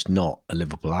 It's just not a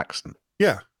Liverpool accent.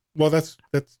 Yeah. Well, that's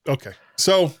okay.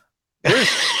 So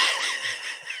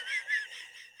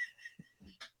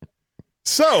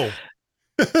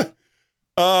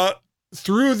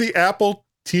through the Apple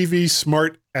TV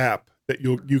Smart app that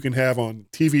you can have on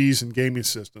TVs and gaming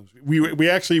systems, we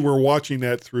actually were watching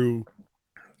that through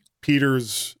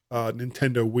Peter's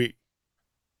Nintendo Wii.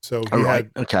 So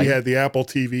he had the Apple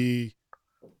TV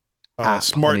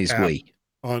Smart on his app Wii.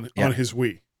 on his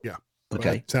Wii. Yeah. Well,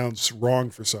 Okay. that sounds wrong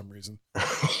for some reason.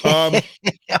 I've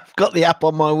got the app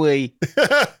on my Wii.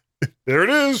 There it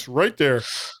is, right there.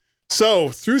 So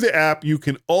through the app, you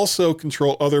can also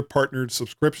control other partnered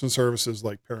subscription services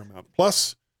like Paramount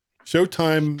Plus,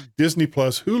 Showtime, Disney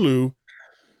Plus, Hulu,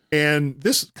 and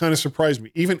this kind of surprised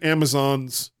me, even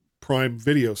Amazon's Prime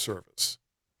Video service.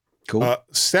 Cool.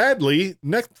 Sadly,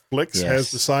 Netflix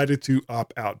has decided to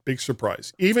opt out. Big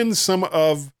surprise. Even some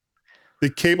of the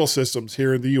cable systems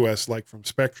here in the US, like from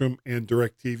Spectrum and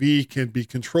DirecTV, can be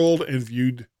controlled and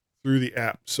viewed through the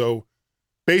app. So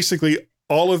basically,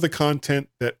 all of the content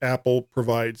that Apple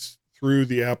provides through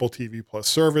the Apple TV Plus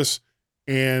service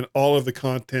and all of the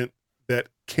content that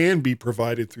can be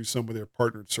provided through some of their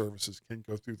partnered services can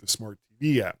go through the Smart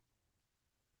TV app.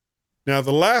 Now,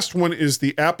 the last one is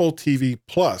the Apple TV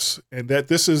Plus, and that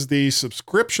this is the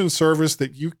subscription service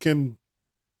that you can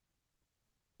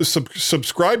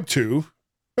subscribe to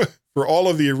for all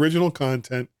of the original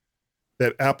content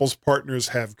that Apple's partners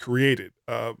have created.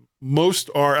 Most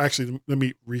are actually, let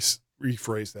me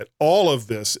rephrase that. All of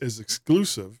this is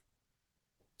exclusive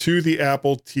to the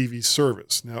Apple TV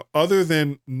service. Now, other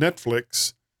than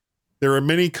Netflix, there are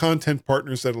many content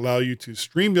partners that allow you to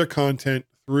stream their content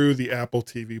through the Apple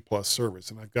TV Plus service.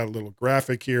 And I've got a little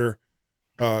graphic here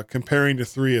comparing the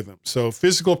three of them. So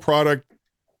physical product,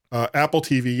 Apple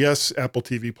TV, yes. Apple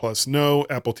TV Plus, no.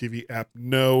 Apple TV app,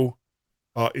 no.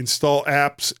 Install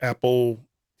apps, Apple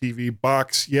TV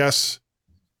box, yes.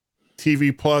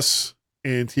 TV Plus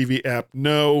and TV app,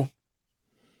 no.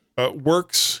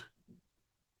 Works.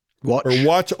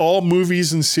 Watch all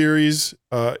movies and series,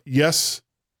 yes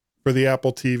for the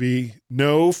Apple TV,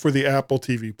 no for the Apple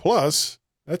TV Plus.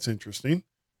 That's interesting.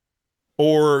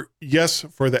 Or yes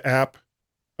for the app.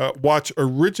 Watch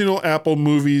original Apple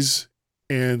movies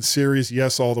and series,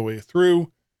 yes, all the way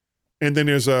through. And then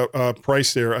there's a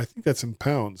price there. I think that's in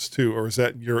pounds too, or is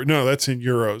that in euro? No, that's in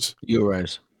euros.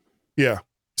 Euros. Yeah.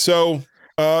 So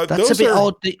that's a bit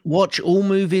odd. Watch all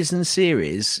movies and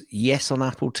series, yes on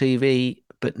Apple TV,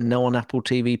 but no on Apple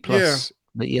TV Plus,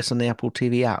 but yes on the Apple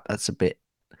TV app. That's a bit.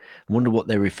 I wonder what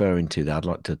they're referring to there. I'd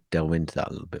like to delve into that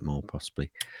a little bit more,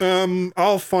 possibly.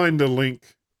 I'll find a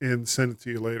link and send it to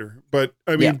you later. But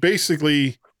I mean,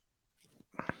 basically,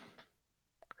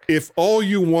 if all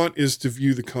you want is to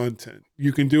view the content,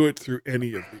 you can do it through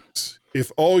any of these.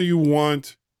 If all you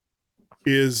want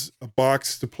is a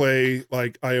box to play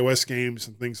like iOS games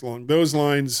and things along those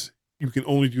lines, you can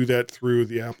only do that through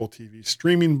the Apple TV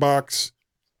streaming box.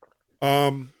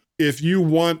 If you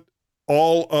want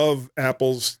all of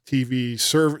Apple's TV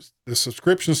service, the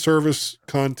subscription service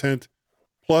content,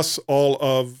 plus all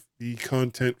of the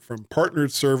content from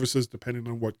partnered services, depending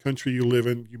on what country you live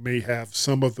in, you may have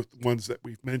some of the ones that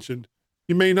we've mentioned.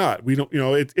 You may not. We don't,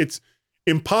 it's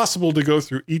impossible to go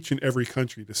through each and every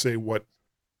country to say what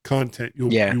content you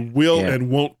will and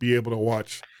won't be able to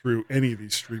watch through any of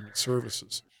these streaming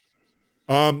services.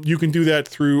 You can do that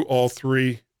through all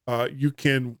three. You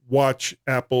can watch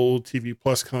Apple TV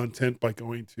Plus content by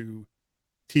going to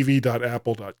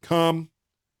tv.apple.com.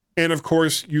 And of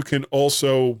course, you can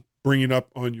also bring it up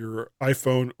on your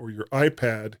iPhone or your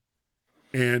iPad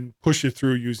and push it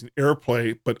through using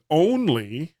AirPlay, but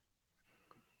only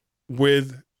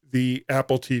with the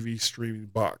Apple TV streaming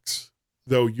box.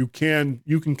 Though you can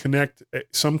connect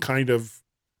some kind of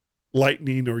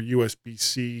Lightning or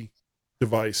USB-C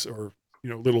device or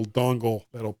little dongle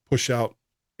that'll push out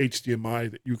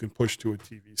HDMI that you can push to a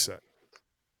TV set.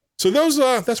 So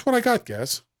that's what I got,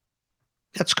 Gaz.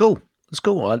 That's cool. That's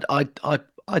cool. I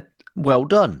well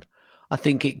done. I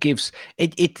think it gives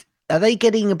it. Are they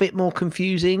getting a bit more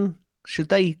confusing? Should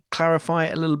they clarify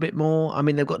it a little bit more? I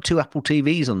mean, they've got two Apple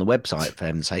TVs on the website, for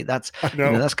heaven's sake. That's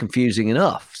that's confusing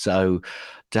enough. So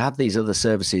to have these other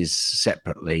services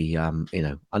separately, I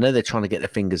know they're trying to get their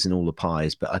fingers in all the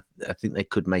pies, but I think they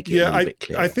could make it a little bit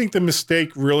clearer. I think the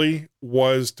mistake really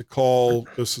was to call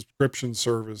the subscription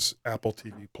service Apple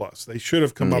TV Plus. They should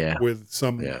have come up with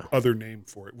some other name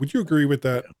for it. Would you agree with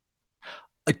that?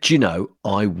 Do you know,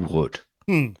 I would.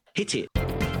 Hit it.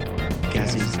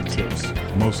 Gaz's tips.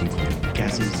 Mostly.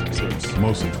 Gaz's tips.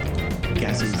 Mostly.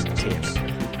 Gaz's tips.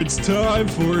 It's time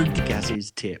for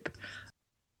Gaz's tip.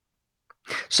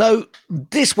 So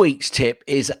this week's tip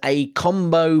is a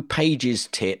combo Pages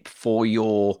tip for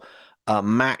your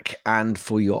Mac and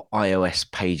for your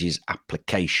iOS Pages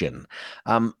application.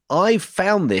 I've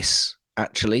found this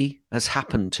actually has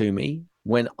happened to me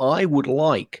when I would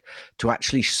like to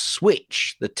actually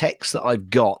switch the text that I've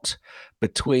got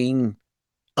between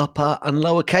upper and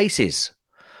lower cases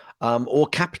or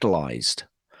capitalized.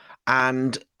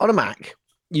 And on a Mac,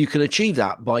 you can achieve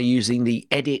that by using the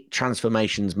Edit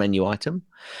Transformations menu item.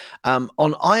 On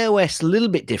iOS, a little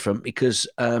bit different because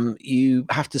you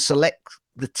have to select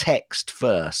the text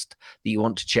first that you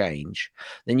want to change.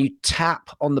 Then you tap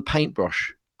on the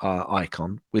paintbrush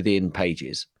icon within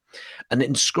Pages, and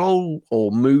then scroll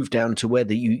or move down to where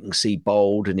you can see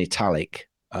bold and italic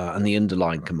and the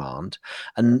underline command.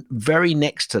 And very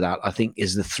next to that, I think,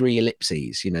 is the 3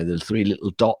 ellipses, the 3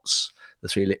 little dots, the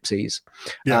 3 ellipses.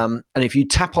 Yeah. And if you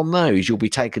tap on those, you'll be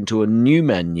taken to a new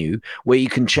menu where you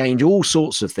can change all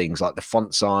sorts of things like the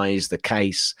font size, the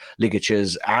case,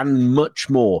 ligatures, and much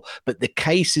more. But the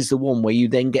case is the one where you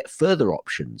then get further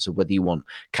options of whether you want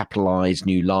capitalized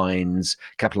new lines,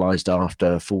 capitalized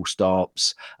after, full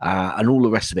stops, and all the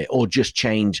rest of it, or just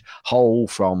change whole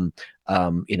from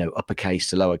uppercase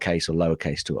to lowercase or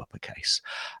lowercase to uppercase.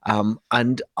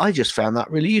 And I just found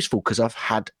that really useful because I've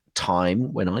had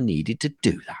time when I needed to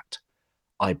do that.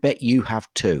 I bet you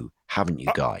have too, haven't you,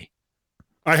 Guy?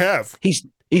 I have. He's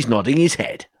nodding his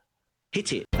head.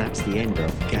 Hit it. That's the end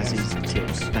of Gaz's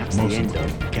tips. That's the end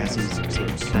of Gaz's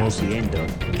tips. That's the end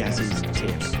of Gaz's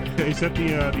tips. Is that the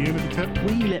end of the tip?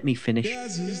 Will you let me finish?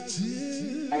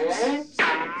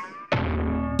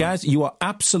 Gaz, you are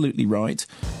absolutely right.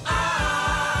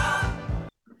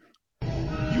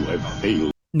 You have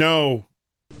failed. No.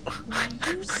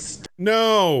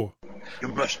 No. You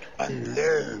must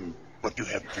unlearn what you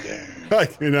have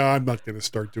learned. I'm not going to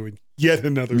start doing yet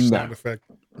another sound effect.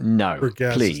 No, for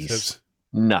Gaz's please. tips.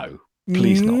 No,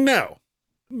 please not.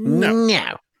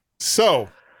 No. So.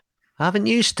 I haven't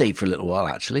used Steve for a little while,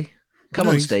 actually. Come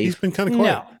on, Steve. He's been kind of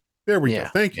quiet. No. There we go.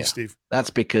 Thank you, Steve. That's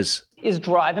because... Is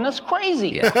driving us crazy.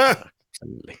 Yeah,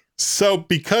 absolutely. So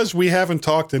because we haven't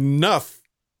talked enough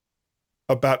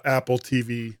about Apple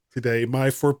TV today,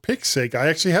 for pick's sake, I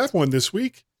actually have one this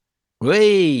week.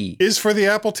 Whee! Is for the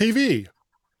Apple TV.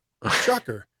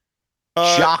 Shocker.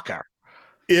 Shocker.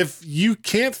 If you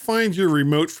can't find your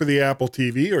remote for the Apple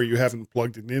TV or you haven't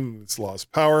plugged it in and it's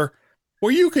lost power,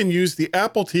 well, you can use the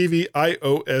Apple TV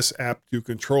iOS app to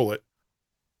control it.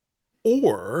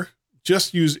 Or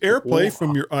just use AirPlay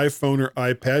from your iPhone or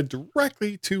iPad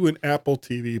directly to an Apple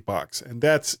TV box. And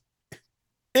that's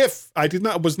if I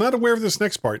was not aware of this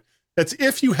next part. That's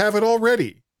if you have it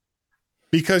already,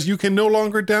 because you can no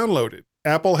longer download it.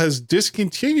 Apple has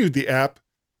discontinued the app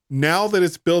now that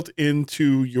it's built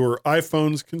into your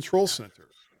iPhone's control center.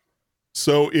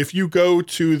 So if you go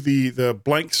to the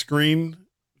blank screen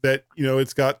that,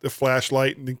 it's got the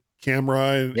flashlight and the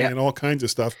camera and all kinds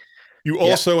of stuff, you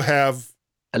also have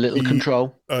a little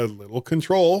control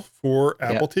for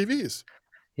Apple TVs.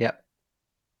 Yep.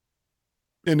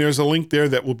 And there's a link there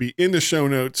that will be in the show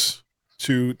notes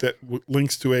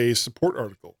links to a support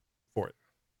article for it.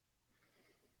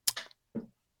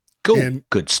 Cool. And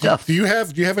good stuff. Do you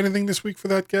have anything this week for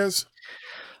that, Gaz?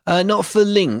 Not for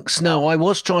links. No, I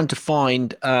was trying to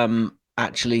find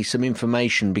actually some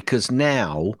information because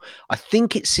now I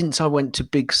think it's since I went to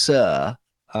Big Sur.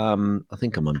 I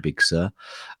think I'm on Big Sur.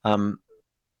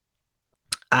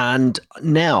 And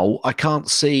now I can't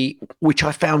see, which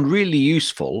I found really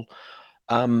useful.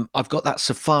 I've got that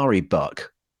Safari bug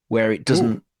where it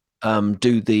doesn't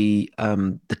do the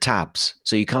tabs.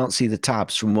 So you can't see the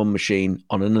tabs from one machine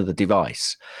on another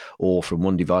device or from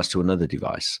one device to another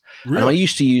device. Really? And I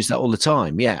used to use that all the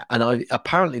time. Yeah. And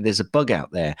apparently there's a bug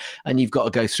out there and you've got to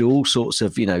go through all sorts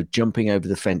of, jumping over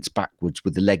the fence backwards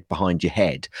with the leg behind your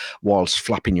head whilst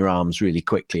flapping your arms really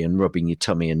quickly and rubbing your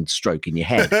tummy and stroking your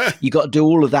head. You got to do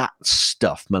all of that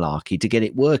stuff, malarkey, to get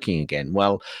it working again.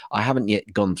 Well, I haven't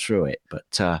yet gone through it,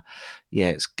 but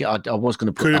yeah, I was going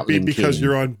to put. Could that it be link because in.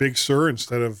 You're on Big Sur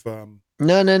instead of?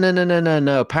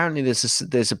 No. Apparently,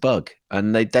 there's a bug,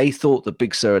 and they thought that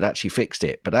Big Sur had actually fixed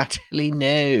it, but actually,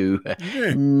 no.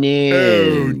 Oh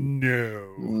no.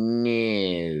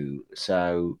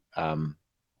 So, anyway,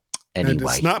 and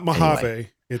it's not Mojave.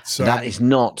 It's that is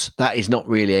not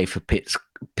really a for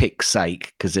pick's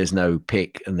sake because there's no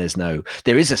pick and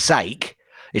there is a sake.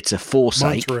 It's a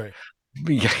forsake. Monterey.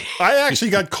 I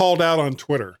actually got called out on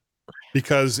Twitter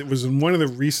because it was in one of the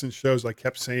recent shows I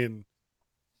kept saying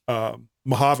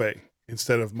Mojave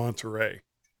instead of Monterey.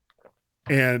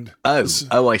 And I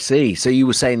see. So you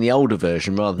were saying the older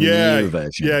version rather than the newer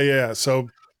version. Yeah. So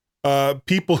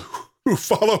people who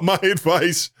follow my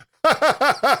advice.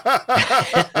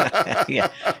 Yeah.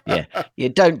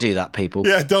 Don't do that, people.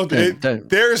 Yeah, don't.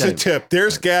 There's a tip.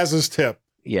 There's Gaz's tip.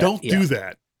 Yeah, don't do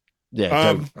that.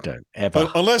 Yeah, don't ever.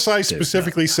 Unless I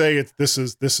specifically say this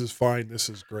is fine. This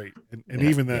is great. And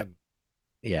even then,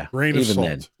 grain of salt.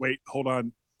 Then. Wait, hold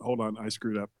on. I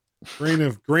screwed up.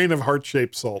 Grain of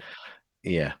heart-shaped salt.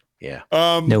 Yeah.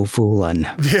 No fooling.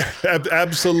 Yeah,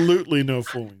 absolutely no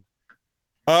fooling.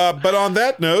 But on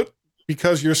that note,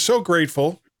 because you're so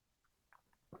grateful,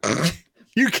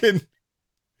 you can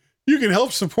You can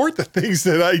help support the things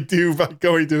that I do by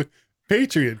going to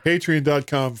Patreon,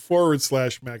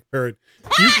 patreon.com/MacParrot.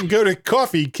 You can go to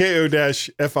coffee,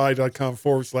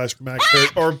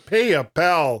 ko-fi.com/MacParrot, or pay a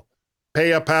pal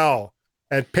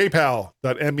at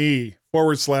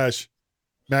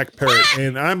paypal.me/MacParrot.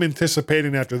 And I'm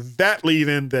anticipating after that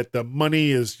lead-in that the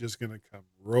money is just going to come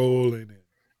rolling in.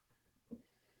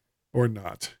 Or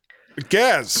not.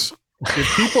 Gaz,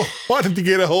 if people wanted to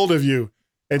get a hold of you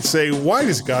and say, why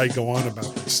does Guy go on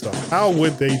about this stuff? How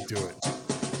would they do it?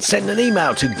 Send an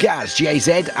email to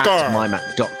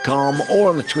gazjz@mymac.com or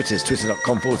on the Twitters,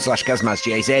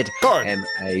 twitter.com/gazmazjz,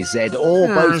 M-A-Z, or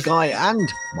both Guy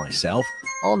and myself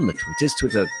on the Twitters,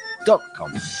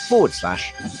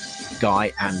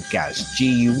 twitter.com/Guy and Gaz,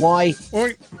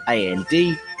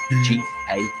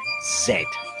 GUYANDGAZ.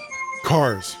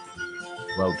 Cars.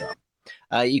 Well done.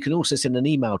 You can also send an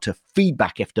email to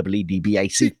feedback,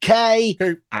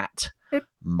 FWDBACK, at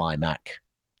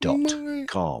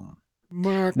mymac.com.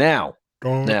 Now,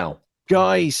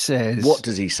 Guy says. what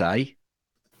does he say?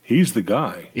 He's the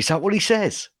guy. Is that what he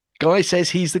says? Guy says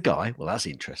he's the guy. Well, that's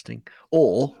interesting.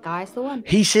 Or Guy's the one.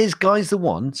 he says Guy's the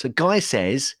one. So Guy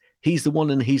says he's the one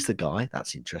and he's the guy.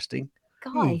 That's interesting.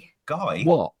 Guy. Guy?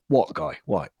 What? What Guy?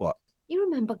 What? You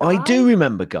remember Guy? I do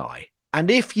remember Guy. And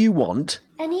if you want,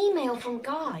 An email from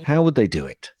Guy. how would they do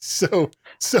it? So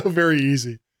very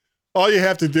easy. All you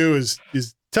have to do is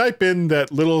type in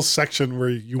that little section where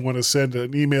you want to send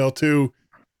an email to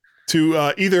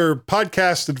either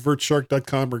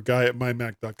podcast@vertshark.com or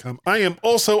guy@mymac.com. I am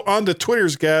also on the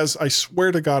Twitters, Gaz. I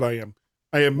swear to God I am.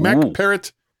 I am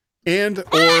MacParrot and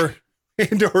or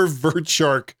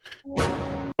VertShark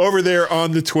over there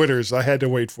on the Twitters. I had to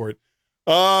wait for it.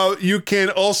 You can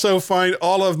also find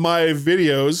all of my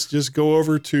videos. Just go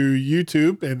over to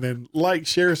YouTube and then like,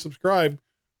 share, subscribe.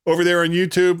 Over there on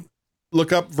YouTube,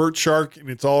 look up VertShark and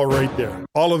it's all right there.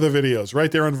 All of the videos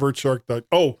right there on VertShark.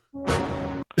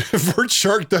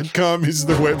 VertShark.com is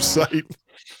the website.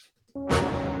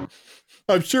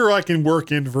 I'm sure I can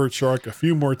work in VertShark a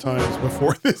few more times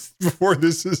before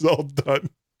this is all done.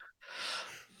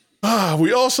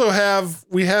 We also have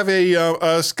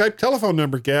a Skype telephone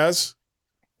number, Gaz.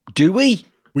 Do we?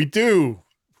 We do.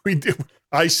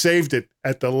 I saved it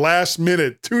at the last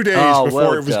minute, 2 days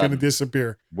before it was going to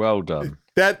disappear. Well done.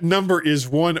 That number is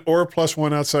 1 or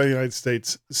 +1 outside the United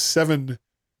States,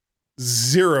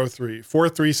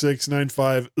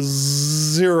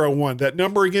 703-436-9501. That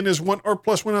number again is 1 or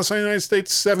 +1 outside the United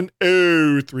States,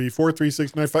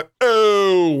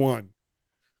 703-436-9501.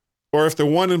 Or if the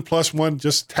 1 and +1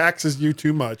 just taxes you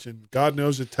too much, and God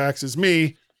knows it taxes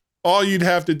me, all you'd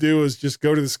have to do is just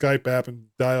go to the Skype app and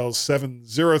dial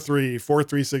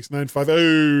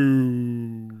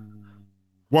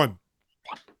 703-436-9501.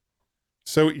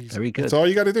 So easy. Very good. That's all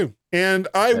you got to do. And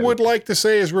I would like to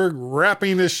say, as we're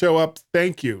wrapping this show up,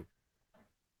 thank you.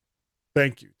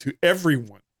 Thank you to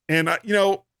everyone. And,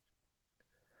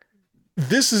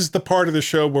 this is the part of the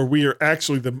show where we are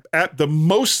actually at the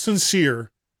most sincere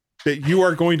that you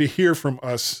are going to hear from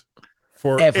us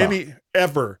for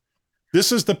ever.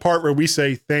 This is the part where we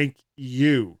say thank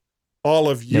you, all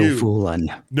of you.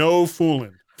 No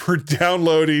fooling for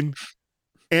downloading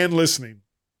and listening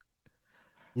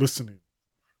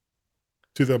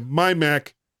to the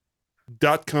mymac.com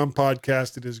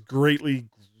podcast. It is greatly,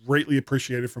 greatly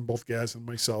appreciated from both Gaz and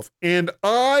myself. And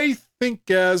I think,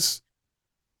 Gaz,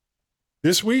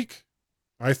 this week,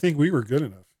 I think we were good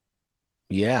enough.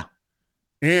 Yeah.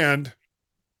 And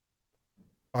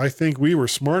I think we were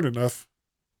smart enough.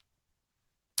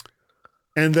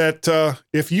 And that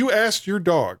if you asked your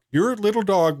little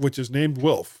dog, which is named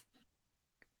Wolf,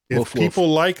 if people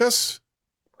like us,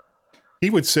 he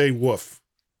would say woof.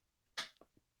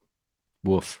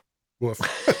 Woof. Woof.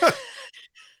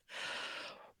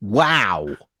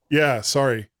 Wow. Yeah,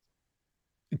 sorry.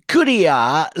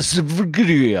 Kuria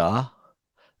zvgria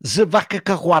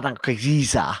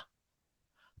zvakakakwanakaziza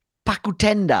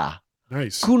pakutenda.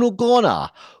 Nice. Kunogona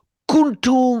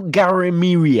kuntu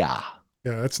garimiria.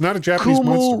 Yeah, that's not a Japanese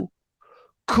monster.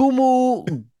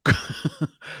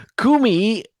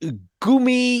 Kumi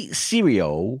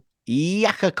Sirio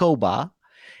Yakakoba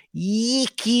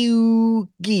Yikiugia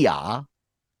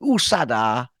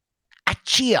Usada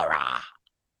Achira.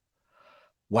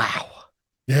 Wow.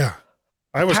 Yeah.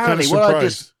 I was kind of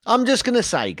surprised. I'm just going to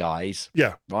say, guys.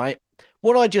 Yeah. Right.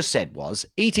 What I just said was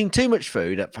eating too much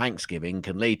food at Thanksgiving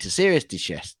can lead to serious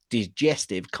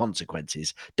digestive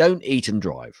consequences. Don't eat and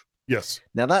drive. Yes.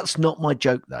 Now, that's not my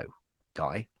joke, though,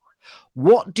 Guy.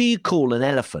 What do you call an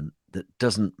elephant that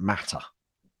doesn't matter?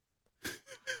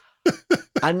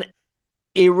 An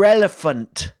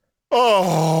irrelevant.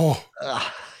 Oh.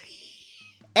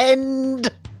 End.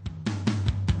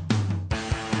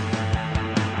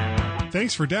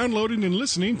 Thanks for downloading and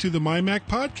listening to the MyMac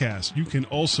Podcast. You can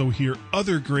also hear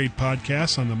other great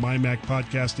podcasts on the MyMac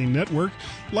Podcasting Network,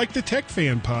 like the Tech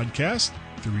Fan Podcast,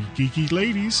 Three Geeky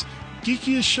Ladies,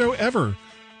 Geekiest Show Ever,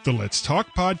 the Let's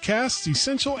Talk Podcast,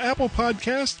 Essential Apple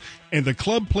Podcast, and the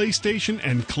Club PlayStation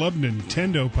and Club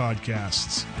Nintendo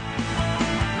Podcasts.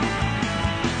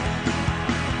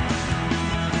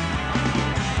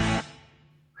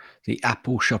 The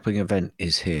Apple shopping event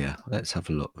is here. Let's have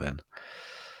a look then.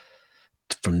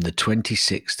 From the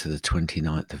 26th to the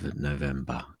 29th of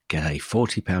November, get a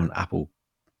 £40 Apple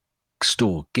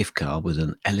Store gift card with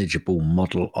an eligible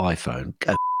model iPhone.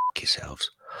 Go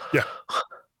yourselves. Yeah.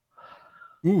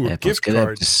 Ooh, a AirPods gift get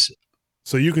card.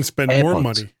 So you can spend more AirPods.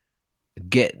 money.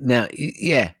 Get now,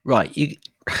 yeah, right. You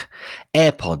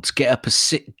AirPods get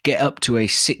up to a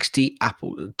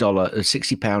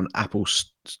 £60 Apple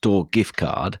Store gift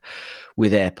card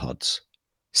with AirPods.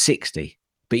 60,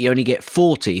 but you only get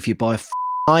 40 if you buy a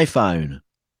iPhone.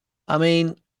 I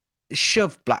mean,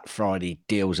 shove Black Friday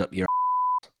deals up your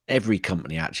ass. Every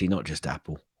company, actually, not just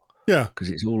Apple. Yeah,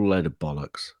 because it's all a load of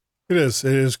bollocks. It is.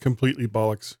 It is completely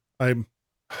bollocks. I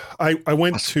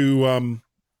went to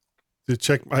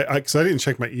check because I didn't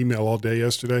check my email all day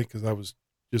yesterday because I was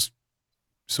just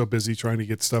so busy trying to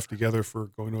get stuff together for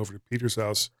going over to Peter's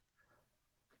house.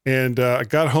 And I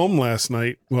got home last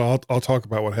night. Well, I'll talk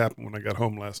about what happened when I got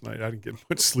home last night. I didn't get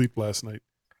much sleep last night.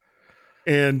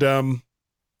 And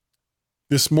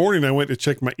this morning I went to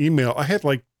check my email. I had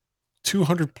like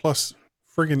 200 plus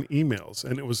friggin' emails,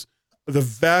 and it was the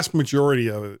vast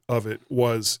majority of it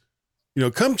was,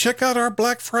 come check out our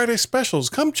Black Friday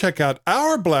specials. Come check out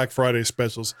our Black Friday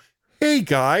specials. Hey,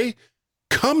 guy,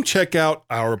 come check out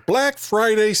our Black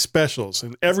Friday specials.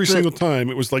 And every single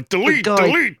time it was like, delete.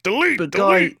 But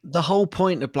Guy, the whole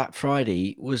point of Black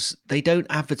Friday was they don't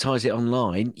advertise it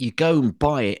online. You go and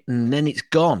buy it, and then it's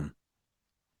gone.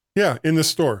 Yeah, in the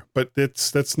store, but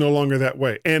that's no longer that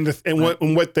way. And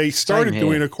what they started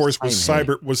doing, of course, was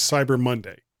Cyber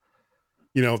Monday.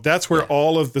 That's where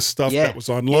all of the stuff that was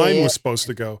online was supposed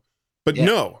to go. But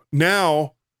no,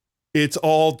 now it's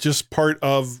all just part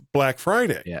of Black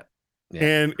Friday. Yeah.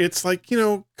 And it's like,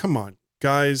 come on,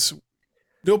 guys,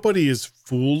 nobody is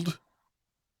fooled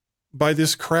by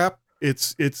this crap.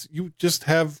 It's you just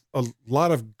have a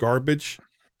lot of garbage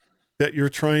that you're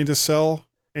trying to sell,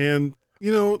 and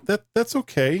that's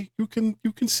okay. You can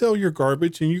sell your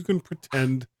garbage and you can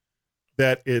pretend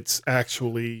that it's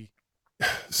actually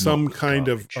some kind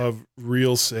of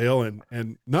real sale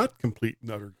and not complete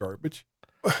and utter garbage.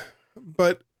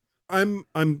 But I'm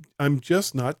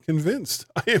just not convinced.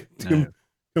 I am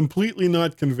completely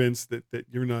not convinced that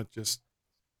you're not just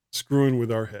screwing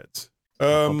with our heads.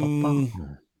 Why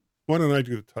don't I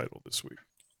do the title this week?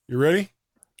 You ready?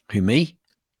 Who, me?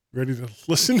 Ready to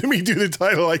listen to me do the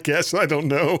title, I guess. I don't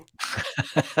know.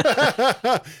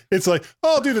 It's like,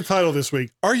 I'll do the title this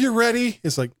week. Are you ready?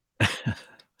 It's like,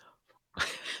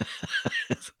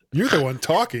 you're the one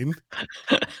talking.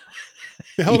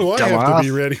 The hell do I have to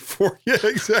be ready for? Yeah,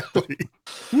 exactly.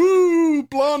 Woo!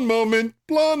 Blonde moment.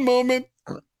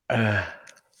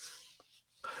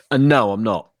 No, I'm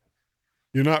not.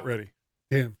 You're not ready.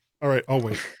 Damn. All right, I'll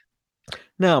wait.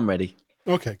 No, I'm ready.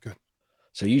 Okay, good.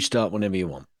 So you start whenever you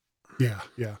want.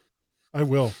 Yeah, I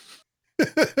will.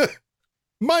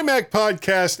 My Mac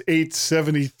Podcast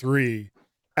 873.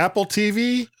 Apple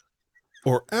TV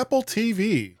or Apple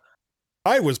TV?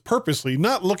 I was purposely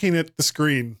not looking at the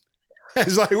screen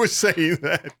as I was saying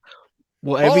that.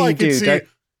 Whatever you do,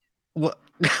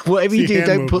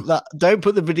 don't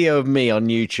put the video of me on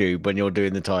YouTube when you're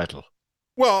doing the title.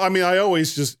 Well, I mean, I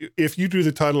always just, if you do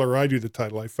the title or I do the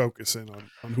title, I focus in on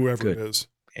whoever it is.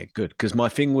 Yeah, good. Because my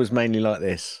thing was mainly like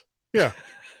this. Yeah.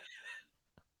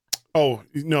 Oh,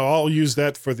 no, I'll use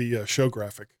that for the show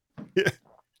graphic. Yeah.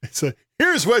 It's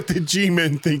here's what the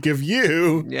G-men think of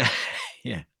you. Yeah.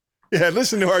 Yeah,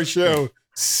 listen to our show,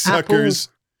 suckers.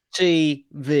 Apple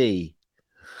TV.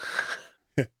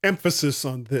 Emphasis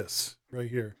on this right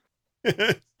here.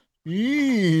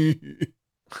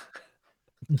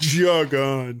 Jug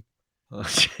on.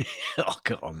 Oh,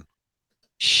 God.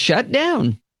 Shut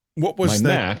down. What was my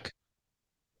that? Mac.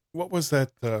 What was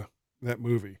that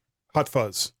movie? Hot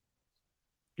Fuzz.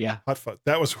 Yeah. Hot Fuzz.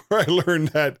 That was where I learned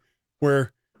that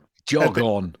where jog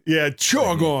on. Yeah,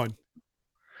 jog on.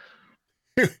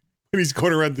 And he's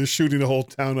going around just shooting the whole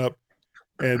town up.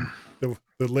 And the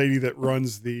lady that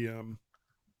runs the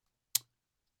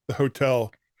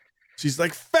hotel, she's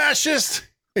like, fascist.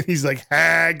 And he's like,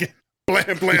 hag.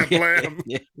 Blam, blam, blam.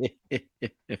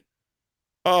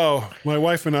 Oh, my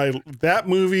wife and I, that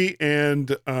movie and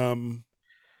the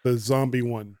zombie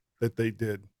one that they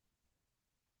did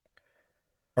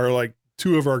are like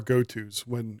two of our go-tos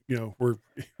when, we're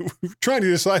trying to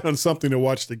decide on something to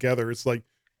watch together. It's like,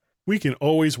 we can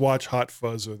always watch Hot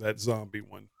Fuzz or that zombie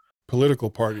one. Political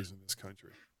parties in this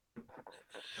country.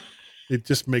 It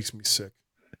just makes me sick.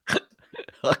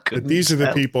 But these are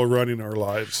the people running our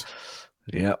lives.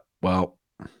 Yeah, well.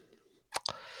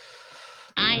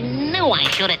 I knew I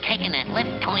should have taken that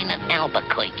left turn at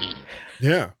Albuquerque.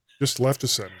 Yeah, just left of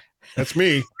center. That's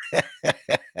me.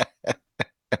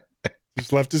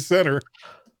 Just left of center.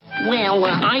 Well,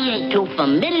 I ain't too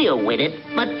familiar with it,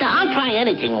 but I'll try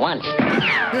anything once.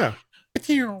 Yeah.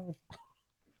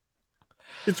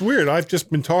 It's weird. I've just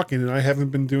been talking and I haven't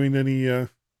been doing any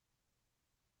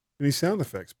sound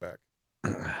effects back.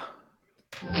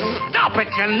 Stop it,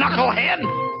 you knucklehead!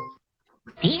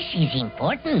 This is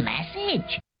important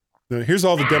message. Now, here's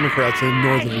all the Democrats in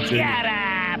Northern Virginia. Shut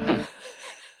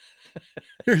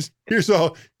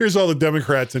up! Here's all the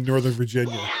Democrats in Northern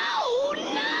Virginia. No!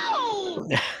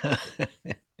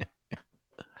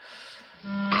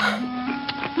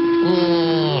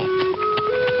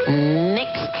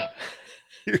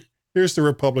 Next. Here's the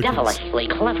Republicans. Devilishly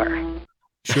clever.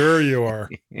 Sure you are.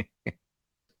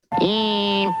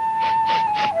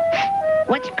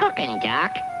 What's cooking,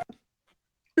 Doc?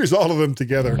 Here's all of them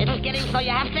together. It's getting so you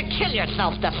have to kill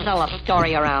yourself to sell a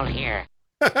story around here.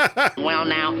 Well,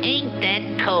 now, ain't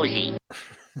that cozy?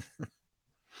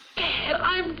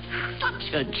 I'm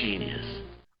such a genius.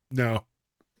 No.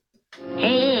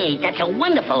 Hey, that's a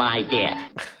wonderful idea.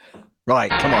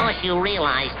 Right, come on. Of course, you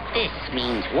realize this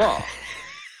means war.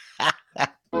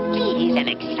 He's an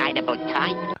excitable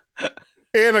type.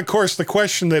 And of course, the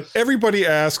question that everybody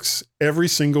asks every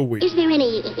single week. Is there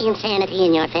any insanity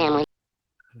in your family?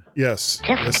 Yes. Tisk,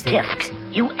 Yes, there is.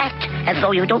 tisk. You act as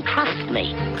though you don't trust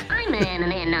me. I'm a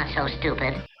man not so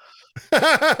stupid.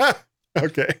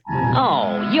 Okay.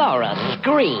 Oh, you're a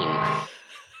scream.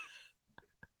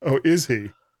 Oh, is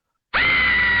he?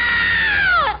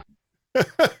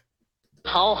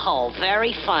 Ho, ho,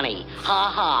 very funny.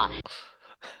 Ha, ha.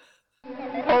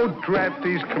 Oh, drat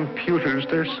these computers.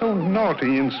 They're so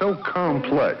naughty and so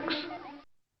complex.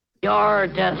 You're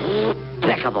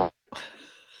despicable.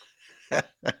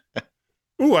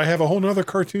 Ooh, I have a whole nother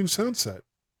cartoon sound set.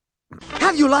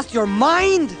 Have you lost your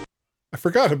mind? I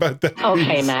forgot about that.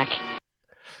 Okay, piece. Mac.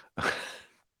 Me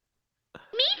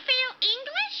fail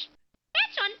English?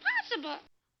 That's impossible.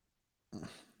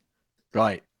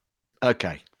 Right.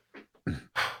 Okay.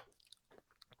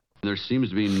 There seems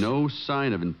to be no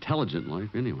sign of intelligent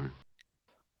life anywhere.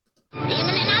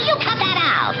 Now you cut that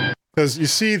out. Because you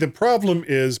see, the problem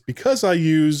is because I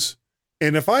use,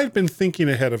 and if I had been thinking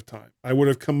ahead of time, I would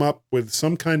have come up with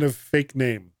some kind of fake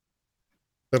name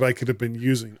that I could have been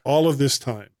using all of this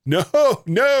time. No.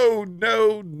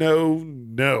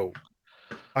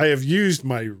 I have used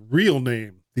my real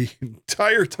name the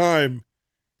entire time,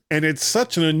 and it's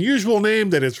such an unusual name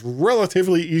that it's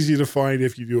relatively easy to find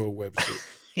if you do a web search.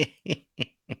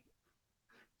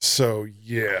 So,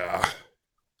 yeah.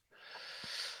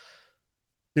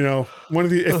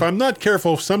 If I'm not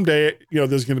careful, someday,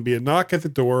 there's going to be a knock at the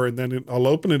door, and then I'll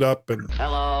open it up and.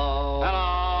 Hello.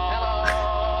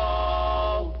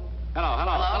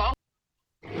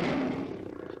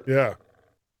 Yeah.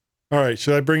 All right.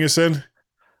 Should I bring us in?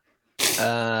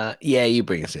 Yeah, you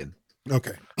bring us in.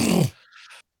 Okay.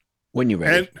 When you're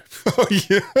ready. Oh,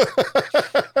 yeah.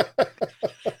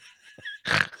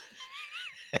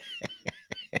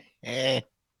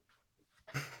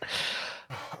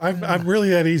 I'm really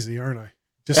that easy, aren't I?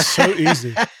 Just so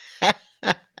easy.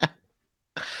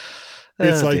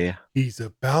 It's like dear. He's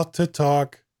about to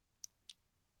talk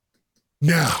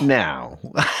now.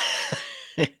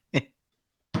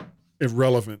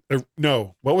 Irrelevant.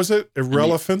 No, what was it?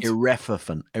 Irrelevant.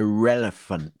 Irrelevant.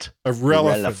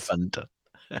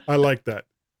 I like that.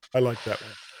 I like that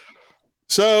one.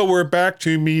 So we're back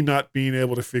to me not being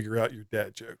able to figure out your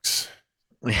dad jokes.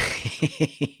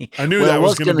 I knew that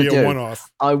was going to be a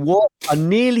one-off. I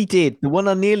nearly did. The one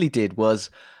I nearly did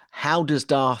was, how does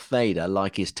Darth Vader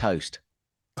like his toast?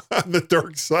 On the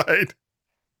dark side.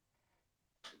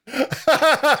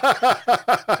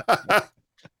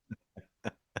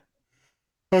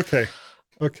 Okay.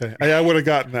 I would have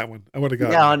gotten that one.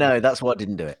 Yeah, I know. That's why I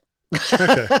didn't do it.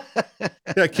 Okay.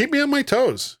 Yeah, keep me on my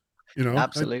toes.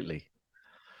 Absolutely.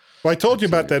 I told you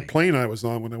about that plane I was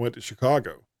on when I went to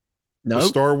Chicago. No. The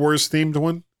Star Wars themed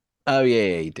one. Oh,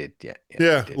 yeah, you did.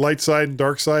 Yeah, light side and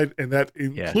dark side. And that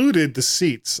included the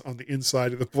seats on the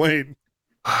inside of the plane.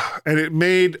 And it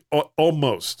made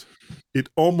almost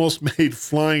made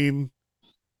flying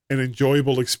an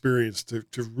enjoyable experience to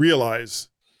realize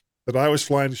that I was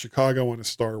flying to Chicago on a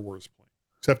Star Wars plane,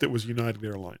 except it was United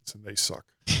Airlines and they suck.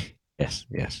 Yes.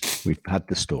 We've had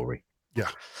the story. Yeah.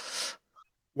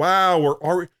 Wow.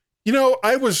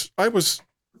 I was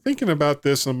thinking about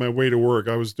this on my way to work.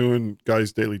 I was doing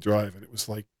Guy's Daily Drive, and it was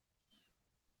like,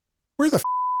 where the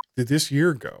did this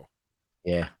year go?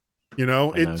 Yeah.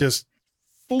 It just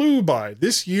flew by.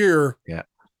 This year, yeah,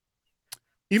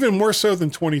 even more so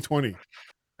than 2020.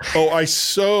 Oh, I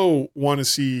so want to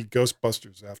see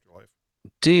Ghostbusters Afterlife.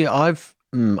 Do you? I've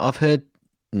heard.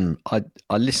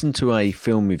 I listened to a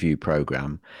film review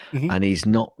program, and he's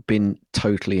not been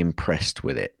totally impressed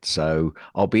with it. So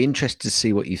I'll be interested to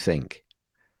see what you think.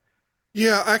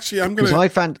 Yeah, actually, I'm gonna.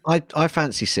 Because I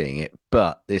fancy seeing it,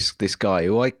 but this guy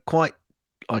who I quite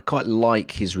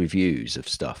like his reviews of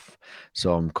stuff,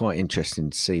 so I'm quite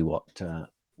interested to see what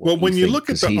well, when you think, look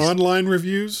at the online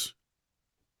reviews,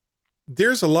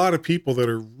 there's a lot of people that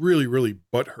are really, really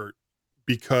butthurt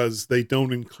because they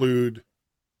don't include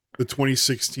the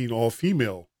 2016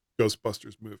 all-female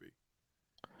Ghostbusters movie.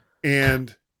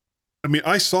 And I mean,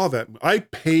 I saw that. I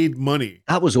paid money.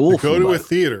 That was awful. To go to a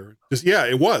theater.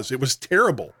 It was. It was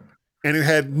terrible. And it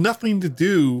had nothing to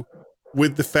do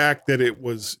with the fact that it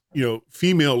was,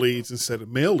 female leads instead of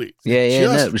male leads.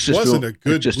 It was just wasn't a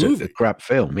good movie. A crap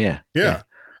film. Yeah.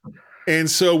 And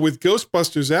so with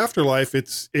Ghostbusters Afterlife,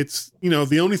 it's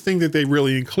the only thing that they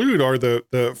really include are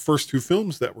the first two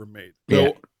films that were made.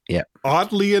 So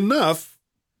oddly enough,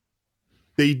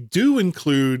 they do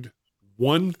include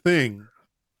one thing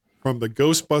from the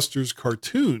Ghostbusters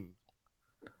cartoon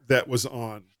that was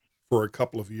on for a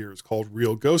couple of years called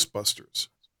Real Ghostbusters.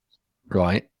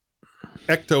 Right.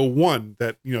 Ecto-1,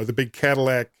 that, the big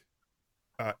Cadillac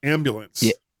ambulance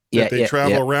that they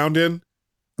travel around in.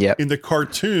 Yeah. In the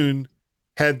cartoon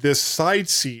had this side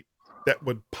seat that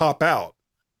would pop out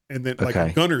and then like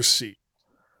a gunner's seat.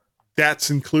 That's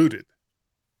included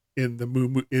in the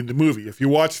movie. If you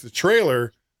watch the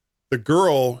trailer, the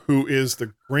girl who is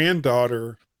the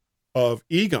granddaughter of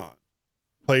Egon,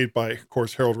 played by, of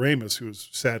course, Harold Ramis, who has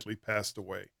sadly passed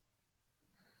away.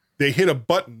 They hit a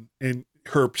button and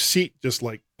her seat just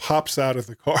like pops out of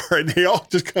the car, and they all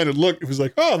just kind of look. It was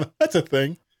like, oh, that's a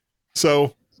thing.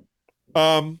 So,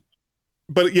 but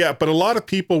a lot of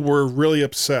people were really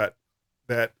upset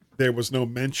that there was no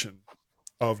mention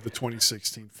of the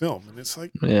 2016 film, and it's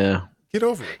like, get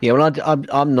over it. Yeah, well,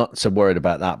 I'm not so worried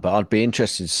about that, but I'd be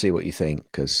interested to see what you think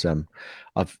because you'll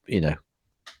have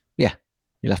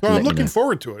to. I'm looking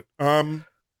forward to it. And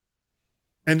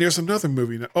there's another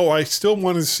movie now. Oh, I still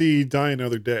want to see Die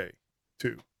Another Day,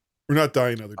 too. Or not Die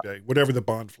Another Day, whatever the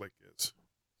Bond flick is.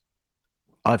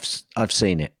 I've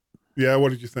seen it. Yeah, what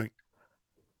did you think?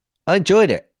 I enjoyed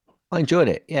it.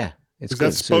 Yeah, it's good.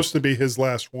 That's supposed to be his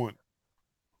last one.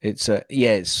 It's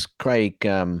it's Craig.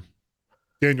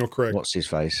 Daniel Craig. What's his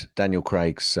face? Daniel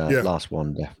Craig's last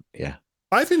one. Yeah.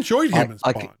 I've enjoyed him as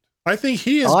Bond. I think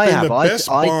he has been the best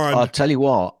Bond. I'll tell you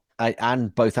what.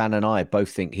 And both Anne and I both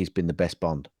think he's been the best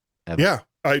Bond ever. Yeah,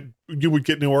 you would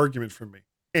get no argument from me.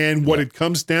 And what it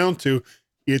comes down to,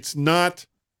 it's not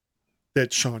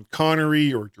that Sean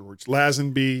Connery or George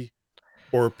Lazenby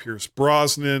or Pierce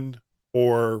Brosnan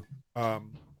or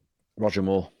Roger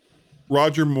Moore,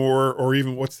 or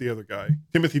even what's the other guy?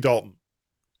 Timothy Dalton.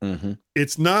 Mm-hmm.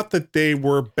 It's not that they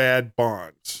were bad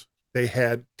Bonds. They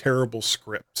had terrible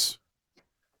scripts.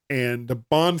 And the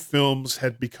Bond films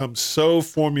had become so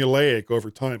formulaic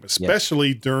over time,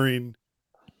 especially during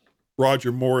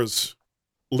Roger Moore's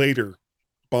later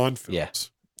Bond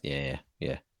films. Yeah.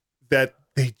 That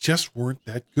they just weren't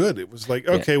that good. It was like,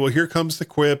 okay, well, here comes the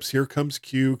quips. Here comes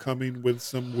Q coming with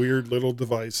some weird little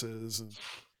devices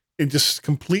and just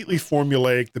completely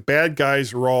formulaic. The bad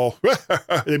guys are all,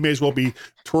 they may as well be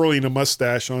twirling a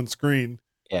mustache on screen.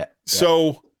 Yeah.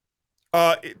 So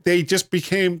they just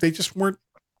weren't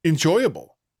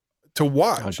enjoyable to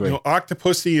watch.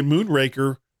 Octopussy and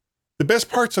Moonraker, the best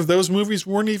parts of those movies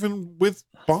weren't even with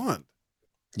Bond.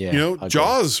 Yeah,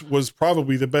 Jaws was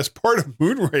probably the best part of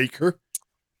Moonraker,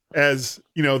 as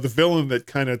the villain that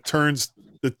kind of turns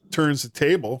the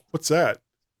table. What's that?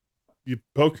 You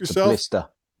poke yourself? The blister.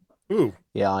 Ooh.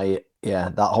 Yeah,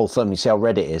 that whole film. You see how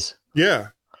red it is? Yeah.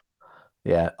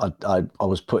 Yeah, I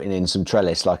was putting in some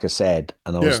trellis, like I said,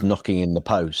 and I was knocking in the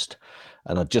post.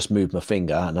 And I just moved my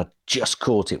finger and I just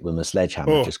caught it with my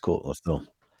sledgehammer. Oh. Just caught the film.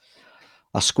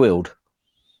 I squealed.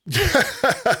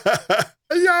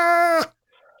 Yeah.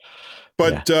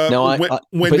 But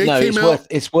when they came out,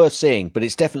 it's worth seeing. But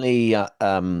it's definitely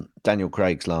Daniel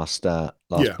Craig's last Bond.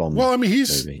 Well, I mean,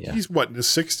 he's what, in his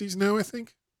 60s now? I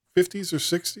think 50s or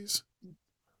 60s.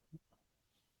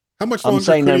 How much I'm longer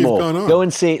saying could no he have more. gone on? Go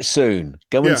and see it soon.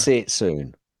 Go Yeah. and see it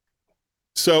soon.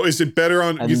 So is it better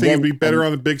on? And You think it'd then- be better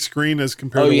on the big screen as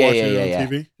compared to watching it on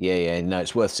TV? Yeah. No,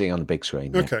 it's worth seeing on the big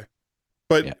screen. Yeah. Okay,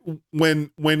 but when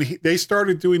they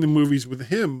started doing the movies with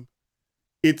him,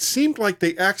 it seemed like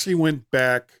they actually went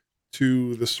back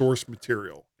to the source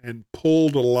material and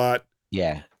pulled a lot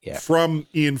Yeah. from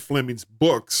Ian Fleming's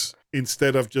books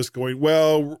instead of just going,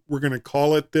 well, we're going to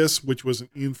call it this, which was an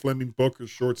Ian Fleming book or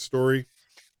short story,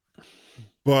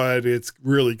 but it's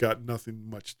really got nothing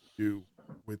much to do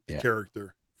with the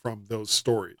character from those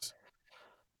stories.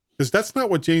 Because that's not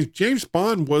what James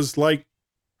Bond was like.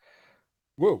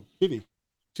 Whoa, kitty.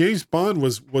 James Bond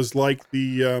was like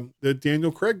the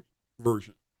Daniel Craig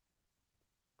version.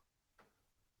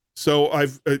 So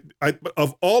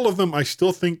of all of them, I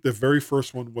still think the very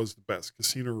first one was the best,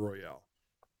 Casino Royale.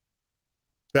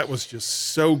 That was just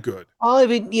so good. I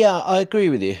agree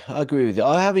with you.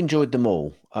 I have enjoyed them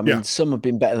all. I mean, some have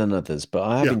been better than others, but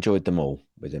I have enjoyed them all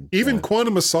with him. Even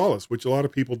Quantum of Solace, which a lot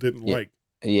of people didn't like.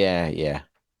 Yeah.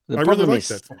 The I really like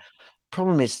that.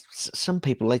 Problem is, some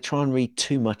people, they try and read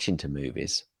too much into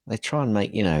movies. They try and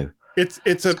make,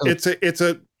 It's a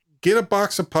get a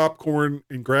box of popcorn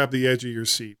and grab the edge of your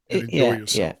seat and enjoy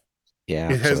yourself. Yeah,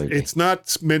 it's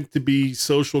not meant to be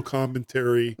social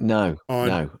commentary. No.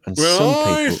 And well,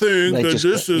 some I people, think they that just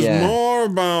this go- is yeah. more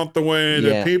about the way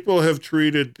that people have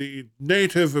treated the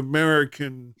Native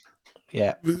American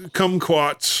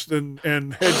kumquats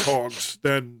and hedgehogs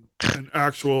than an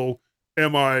actual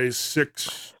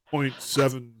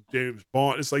MI6.7 James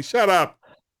Bond. It's like, shut up.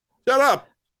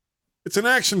 It's an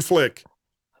action flick.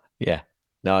 Yeah.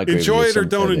 No, I agree with enjoy you. it or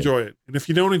don't enjoy it. And if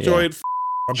you don't enjoy it,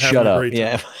 I'm having a great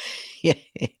time. Yeah.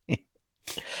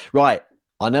 Right.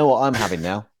 I know what I'm having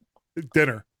now.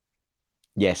 Dinner.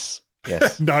 Yes.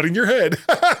 Nodding your head.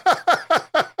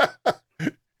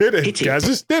 Hit it.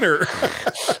 Gaz's dinner.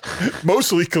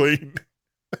 Mostly clean.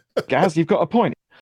 Gaz, you've got a point.